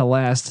expect that to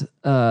last.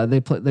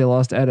 They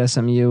lost at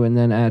SMU and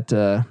then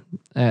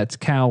at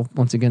Cal.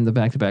 Once again, the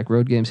back-to-back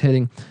road games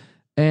hitting,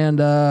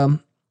 and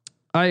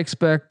I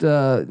expect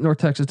North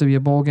Texas to be a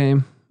bowl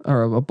team.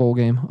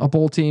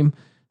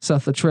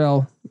 Seth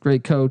Luttrell,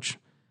 great coach,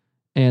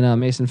 and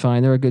Mason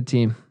Fine, they're a good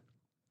team.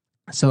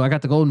 So I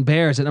got the Golden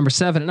Bears at number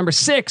 7. At number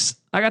 6,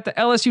 I got the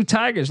LSU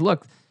Tigers.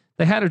 Look,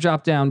 they had to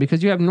drop down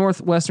because you have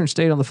Northwestern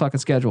State on the fucking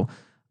schedule.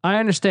 I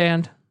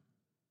understand.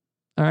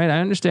 All right, I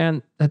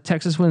understand that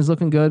Texas win is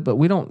looking good, but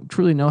we don't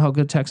truly know how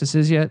good Texas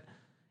is yet.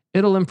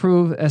 It'll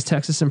improve as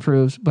Texas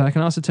improves, but I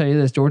can also tell you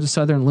this: Georgia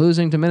Southern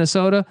losing to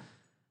Minnesota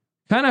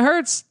kind of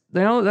hurts.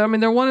 They're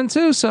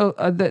 1-2, so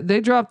they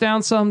dropped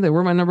down some. They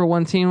were my number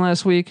 1 team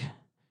last week,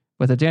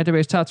 but the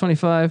database top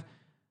 25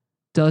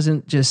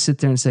 doesn't just sit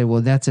there and say,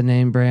 "Well, that's a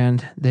name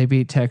brand. They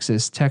beat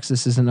Texas.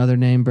 Texas is another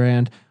name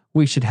brand.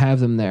 We should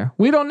have them there."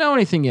 We don't know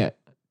anything yet.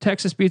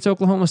 Texas beats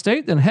Oklahoma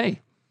State, then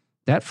hey,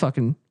 that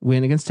fucking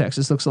win against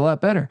Texas looks a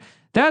lot better.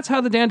 That's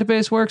how the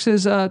database works,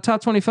 is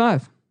top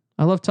 25.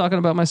 I love talking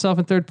about myself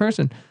in third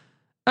person.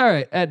 All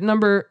right, at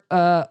number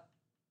 5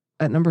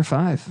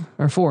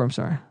 or 4, I'm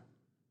sorry.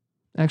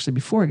 Actually,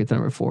 before I get to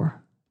number 4,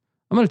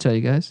 I'm going to tell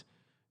you guys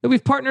that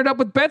we've partnered up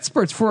with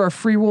BetSperts for our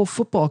Free Wolf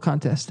football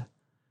contest.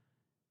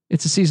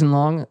 It's a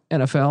season-long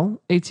NFL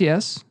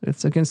ATS.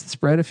 It's against the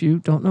spread if you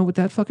don't know what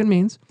that fucking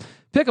means.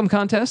 Pick'em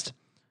contest,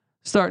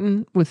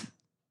 starting with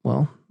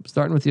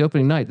the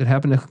opening night that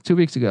happened 2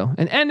 weeks ago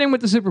and ending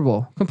with the Super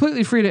Bowl.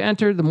 Completely free to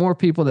enter. The more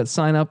people that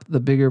sign up, the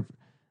bigger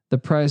the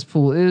prize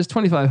pool is.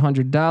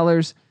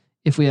 $2,500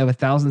 if we have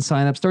 1,000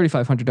 signups,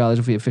 $3,500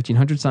 if we have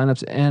 1,500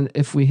 signups, and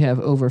if we have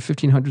over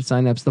 1,500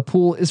 signups, the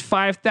pool is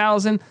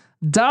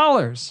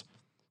 $5,000.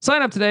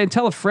 Sign up today and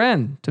tell a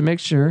friend to make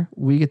sure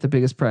we get the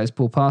biggest prize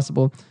pool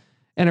possible.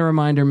 And a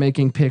reminder,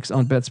 making picks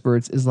on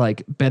BetSperts is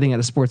like betting at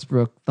a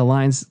sportsbook. The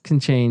lines can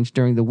change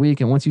during the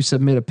week, and once you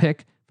submit a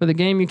pick for the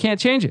game, you can't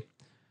change it.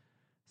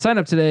 Sign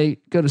up today.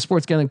 Go to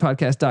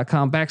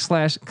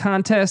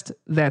sportsgamblingpodcast.com/contest.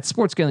 That's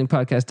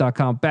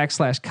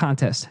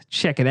sportsgamblingpodcast.com/contest.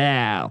 Check it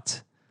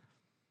out.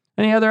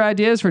 Any other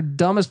ideas for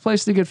dumbest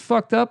place to get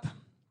fucked up?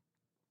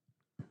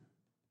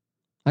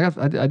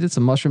 I did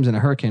some mushrooms in a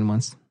hurricane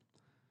once.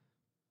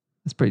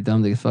 It's pretty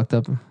dumb to get fucked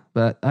up,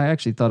 but I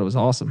actually thought it was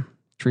awesome.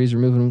 Trees are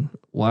moving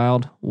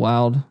wild,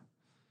 wild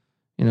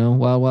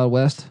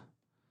west.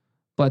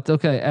 But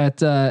okay,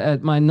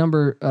 at my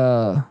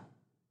number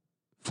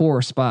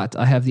 4 spot,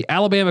 I have the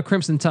Alabama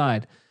Crimson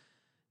Tide.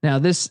 Now,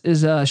 this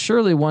is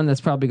surely one that's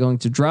probably going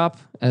to drop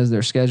as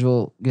their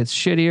schedule gets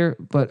shittier.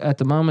 But at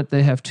the moment,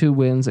 they have 2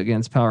 wins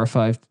against Power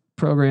 5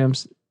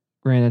 programs.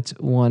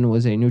 Granted, one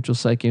was a neutral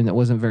site game that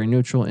wasn't very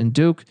neutral in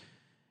Duke.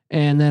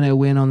 And then a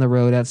win on the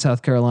road at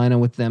South Carolina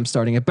with them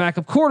starting a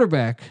backup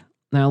quarterback.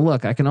 Now,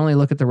 look, I can only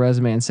look at the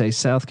resume and say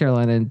South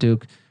Carolina and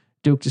Duke.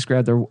 Duke just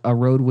grabbed a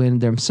road win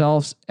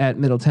themselves at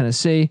Middle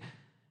Tennessee.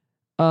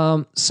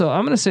 So I'm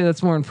going to say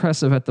that's more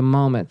impressive at the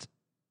moment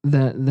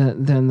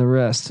than the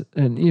rest.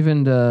 And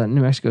even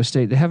New Mexico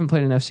State, they haven't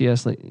played an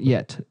FCS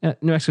yet.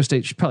 New Mexico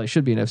State probably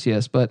should be an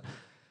FCS, but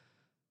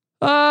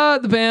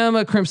the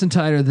Bama Crimson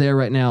Tide are there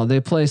right now. They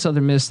play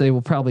Southern Miss. They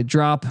will probably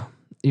drop,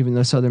 even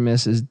though Southern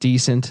Miss is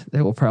decent.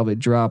 They will probably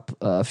drop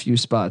a few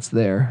spots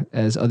there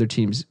as other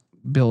teams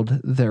build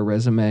their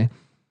resume.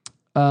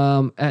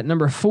 At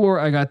number 4,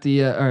 I got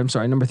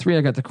number 3,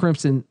 I got the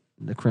Crimson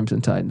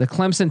Tide, the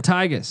Clemson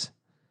Tigers.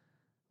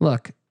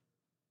 Look,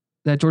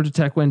 that Georgia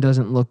Tech win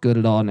doesn't look good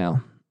at all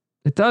now.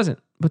 It doesn't,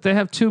 but they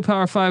have 2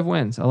 Power 5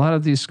 wins. A lot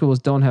of these schools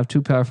don't have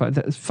 2 Power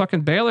 5.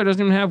 Fucking Baylor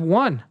doesn't even have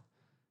 1.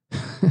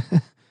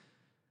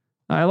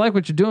 I like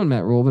what you're doing,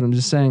 Matt Rule, but I'm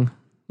just saying,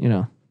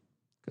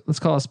 let's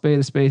call a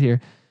spade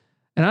here.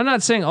 And I'm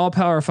not saying all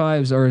Power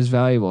Fives are as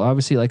valuable.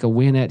 Obviously, like a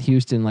win at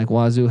Houston, like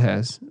Wazoo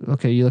has.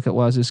 Okay, you look at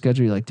Wazoo's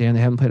schedule, you're like, damn,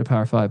 they haven't played a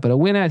Power Five. But a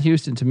win at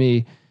Houston to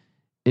me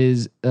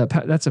is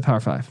that's a Power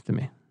Five to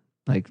me.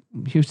 Like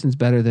Houston's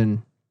better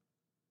than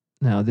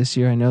now this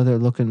year. I know they're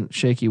looking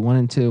shaky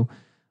 1-2,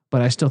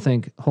 but I still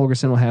think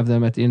Holgorsen will have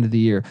them at the end of the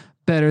year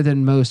better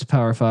than most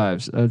Power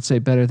Fives. I would say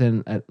better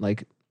than at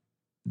like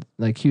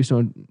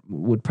Houston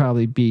would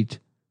probably beat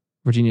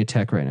Virginia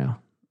Tech right now.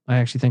 I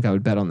actually think I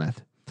would bet on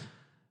that.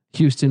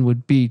 Houston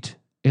would beat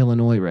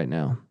Illinois right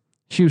now.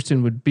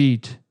 Houston would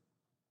beat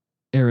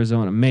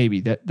Arizona.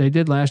 Maybe that they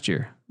did last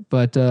year,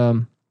 but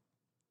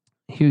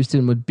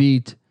Houston would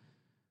beat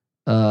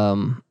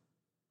Kansas.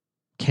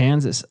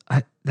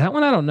 That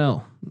one I don't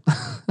know.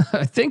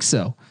 I think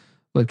so,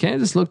 but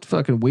Kansas looked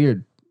fucking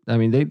weird. I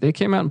mean, they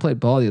came out and played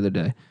ball the other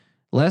day.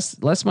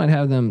 Les might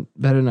have them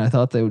better than I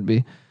thought they would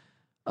be.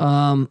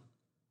 I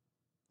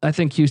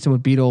think Houston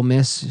would beat Ole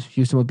Miss.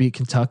 Houston would beat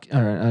Kentucky,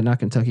 or not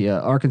Kentucky,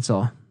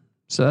 Arkansas.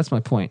 So that's my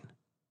point.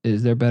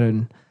 Is they're better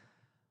than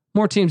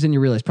more teams than you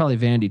realize. Probably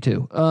Vandy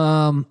too.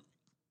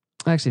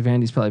 Actually,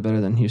 Vandy's probably better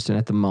than Houston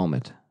at the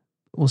moment.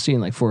 We'll see in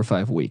like 4 or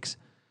 5 weeks.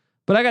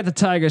 But I got the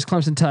Tigers,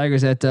 Clemson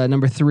Tigers at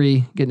number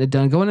 3, getting it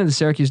done. Going into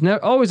Syracuse,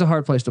 always a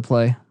hard place to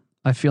play.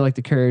 I feel like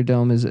the Carrier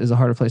Dome is a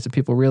harder place that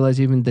people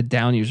realize. Even the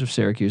down years of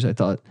Syracuse, I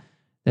thought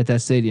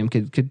that stadium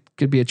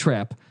could be a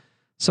trap.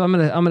 So I'm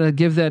gonna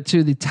give that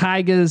to the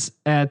Tigers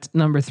at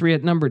number 3.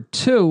 At number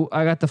 2,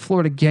 I got the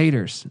Florida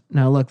Gators.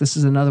 Now look, this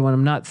is another one.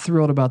 I'm not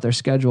thrilled about their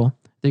schedule.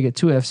 They get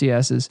 2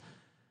 FCSs,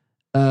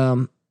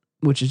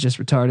 which is just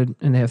retarded,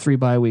 and they have 3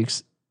 bye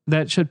weeks.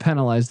 That should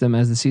penalize them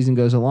as the season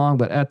goes along.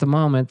 But at the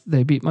moment,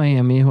 they beat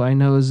Miami, who I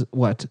know is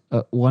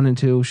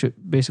 1-2, should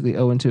basically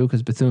 0-2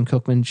 because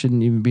Bethune-Cookman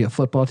shouldn't even be a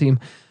football team.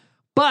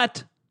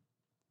 But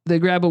they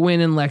grab a win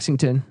in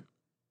Lexington.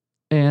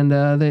 And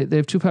they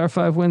have 2 Power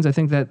 5 wins. I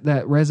think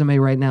that resume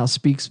right now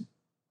speaks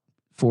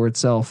for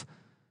itself.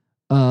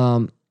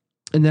 And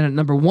then at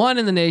number 1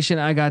 in the nation,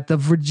 I got the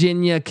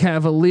Virginia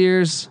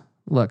Cavaliers.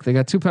 Look, they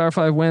got 2 Power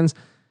 5 wins.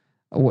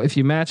 If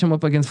you match them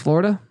up against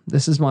Florida,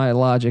 this is my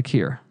logic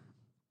here.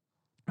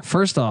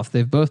 First off,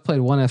 they've both played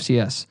 1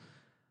 FCS.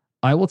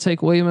 I will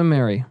take William &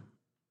 Mary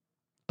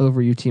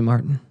over UT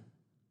Martin.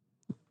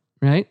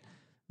 Right?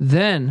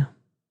 Then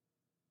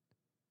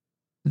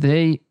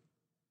they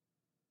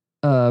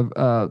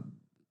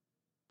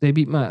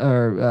beat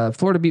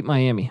Florida beat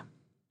Miami,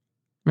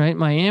 right?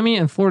 Miami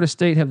and Florida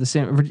State have the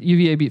same.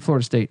 UVA beat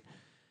Florida State.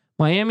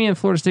 Miami and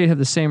Florida State have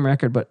the same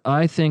record, but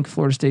I think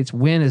Florida State's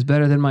win is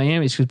better than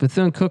Miami's because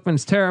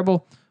Bethune-Cookman's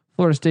terrible.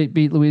 Florida State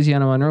beat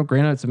Louisiana Monroe.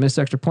 Granted, it's a missed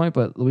extra point,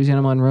 but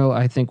Louisiana Monroe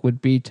I think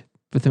would beat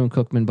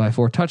Bethune-Cookman by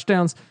 4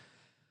 touchdowns,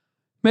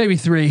 maybe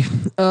 3.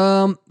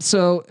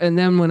 So and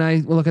then when I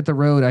look at the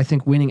road, I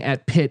think winning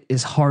at Pitt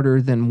is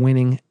harder than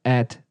winning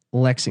at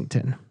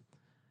Lexington.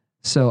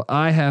 So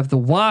I have the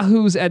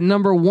Wahoos at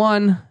number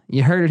 1.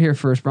 You heard it here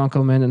first,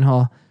 Bronco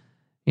Mendenhall.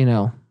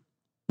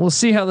 We'll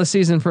see how the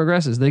season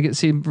progresses.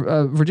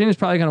 Virginia's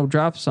probably going to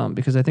drop some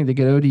because I think they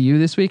get ODU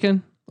this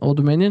weekend, Old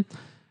Dominion.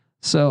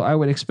 So I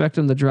would expect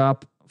them to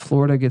drop.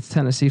 Florida gets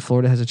Tennessee.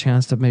 Florida has a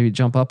chance to maybe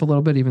jump up a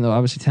little bit, even though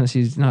obviously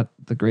Tennessee's not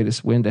the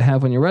greatest win to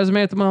have on your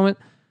resume at the moment.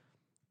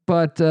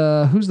 But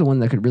who's the one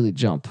that could really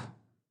jump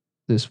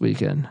this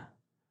weekend?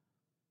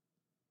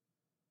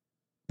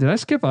 Did I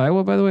skip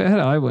Iowa, by the way? I had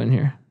Iowa in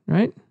here.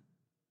 Right?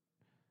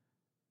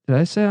 Did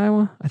I say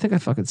Iowa? I think I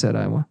fucking said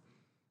Iowa.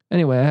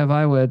 Anyway, I have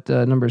Iowa at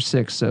number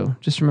 6. So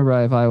just remember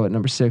I have Iowa at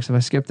number 6. If I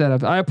skip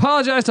that, I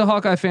apologize to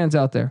Hawkeye fans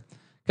out there.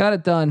 Got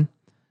it done.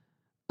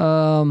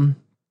 What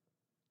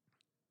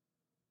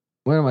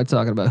am I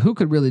talking about? Who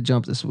could really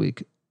jump this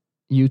week?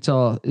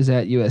 Utah is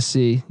at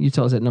USC.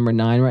 Utah is at number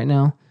 9 right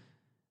now.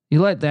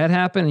 You let that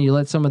happen and you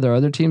let some of their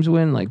other teams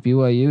win, like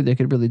BYU, they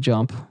could really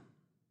jump.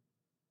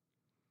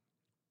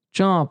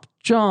 Jump.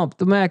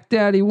 The Mac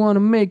Daddy want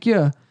to make you.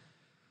 All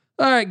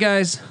right,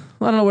 guys.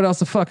 I don't know what else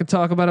to fucking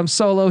talk about. I'm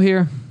solo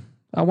here.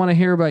 I want to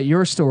hear about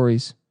your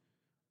stories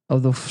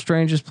of the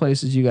strangest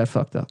places you got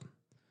fucked up.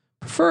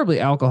 Preferably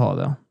alcohol,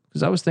 though,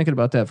 because I was thinking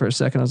about that for a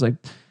second. I was like,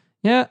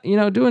 yeah,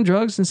 doing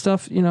drugs and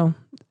stuff,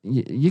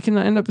 you can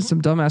end up in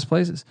some dumbass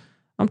places.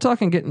 I'm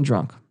talking getting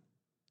drunk.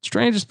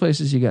 Strangest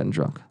places you gotten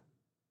drunk.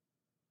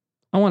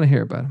 I want to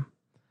hear about them.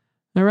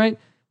 All right?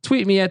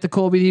 Tweet me at the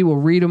Colby D. We'll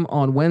read them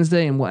on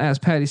Wednesday, and we'll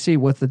ask Patty C.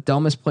 what's the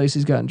dumbest place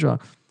he's gotten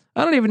drunk.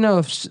 I don't even know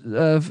if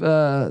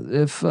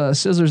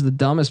Sizzler's the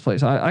dumbest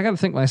place. I got to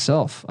think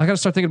myself. I got to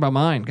start thinking about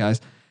mine, guys.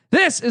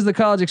 This is the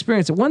college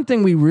experience. And one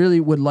thing we really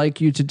would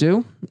like you to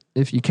do,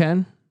 if you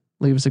can,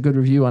 leave us a good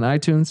review on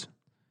iTunes.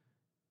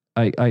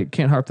 I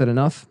can't harp that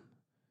enough.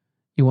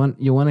 You want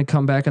to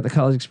come back at the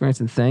college experience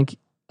and thank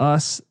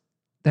us.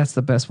 That's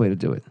the best way to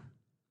do it.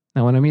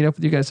 Now, when I meet up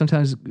with you guys,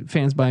 sometimes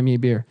fans buy me a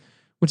beer,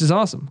 which is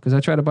awesome because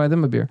I try to buy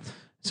them a beer.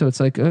 So it's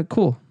like,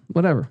 cool,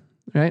 whatever.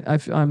 Right?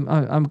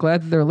 I'm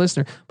glad that they're a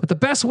listener, but the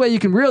best way you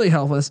can really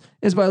help us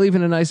is by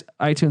leaving a nice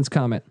iTunes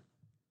comment.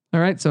 All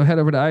right. So head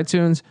over to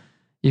iTunes.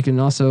 You can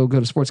also go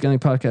to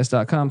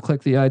sportsgamblingpodcast.com,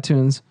 click the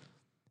iTunes.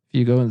 If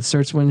you go in the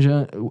search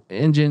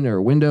engine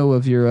or window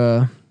of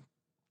your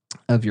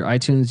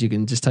iTunes, you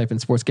can just type in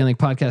Sports Gambling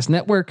Podcast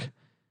Network,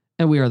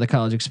 and we are the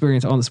College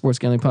Experience on the Sports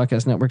Gambling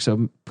Podcast Network.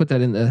 So put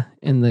that in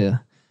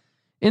the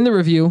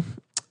review.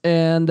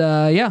 And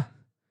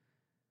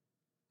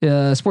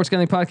Sports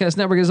Gambling Podcast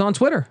Network is on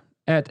Twitter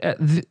at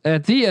the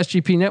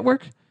SGP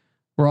Network.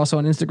 We're also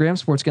on Instagram,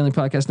 Sports Gambling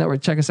Podcast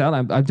Network. Check us out.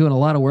 I'm doing a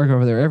lot of work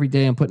over there every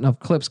day. I'm putting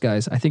up clips,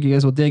 guys. I think you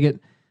guys will dig it.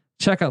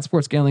 Check out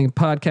Sports Gambling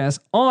Podcast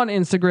on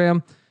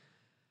Instagram.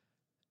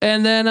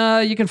 And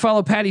then you can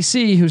follow Patty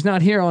C, who's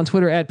not here, on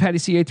Twitter at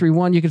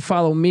PattyC831. You can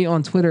follow me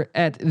on Twitter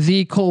at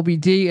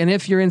TheColbyD. And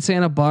if you're in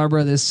Santa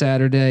Barbara this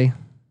Saturday,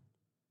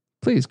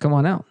 please come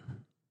on out.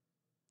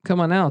 Come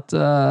on out.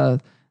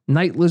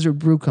 Night Lizard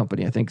Brew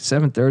Company, I think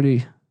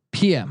 7:30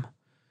 p.m.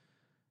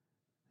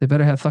 They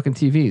better have fucking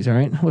TVs, all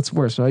right? What's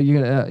worse? So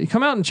you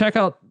come out and check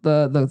out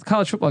the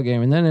college football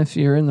game. And then if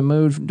you're in the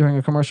mood during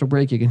a commercial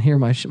break, you can hear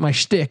my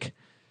shtick.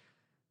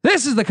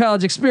 This is the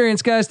College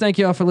Experience, guys. Thank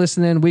you all for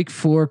listening. Week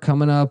 4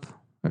 coming up.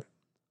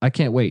 I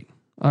can't wait.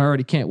 I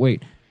already can't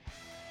wait.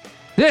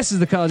 This is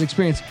the College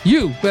Experience.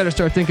 You better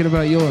start thinking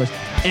about yours.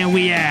 And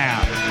we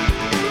out.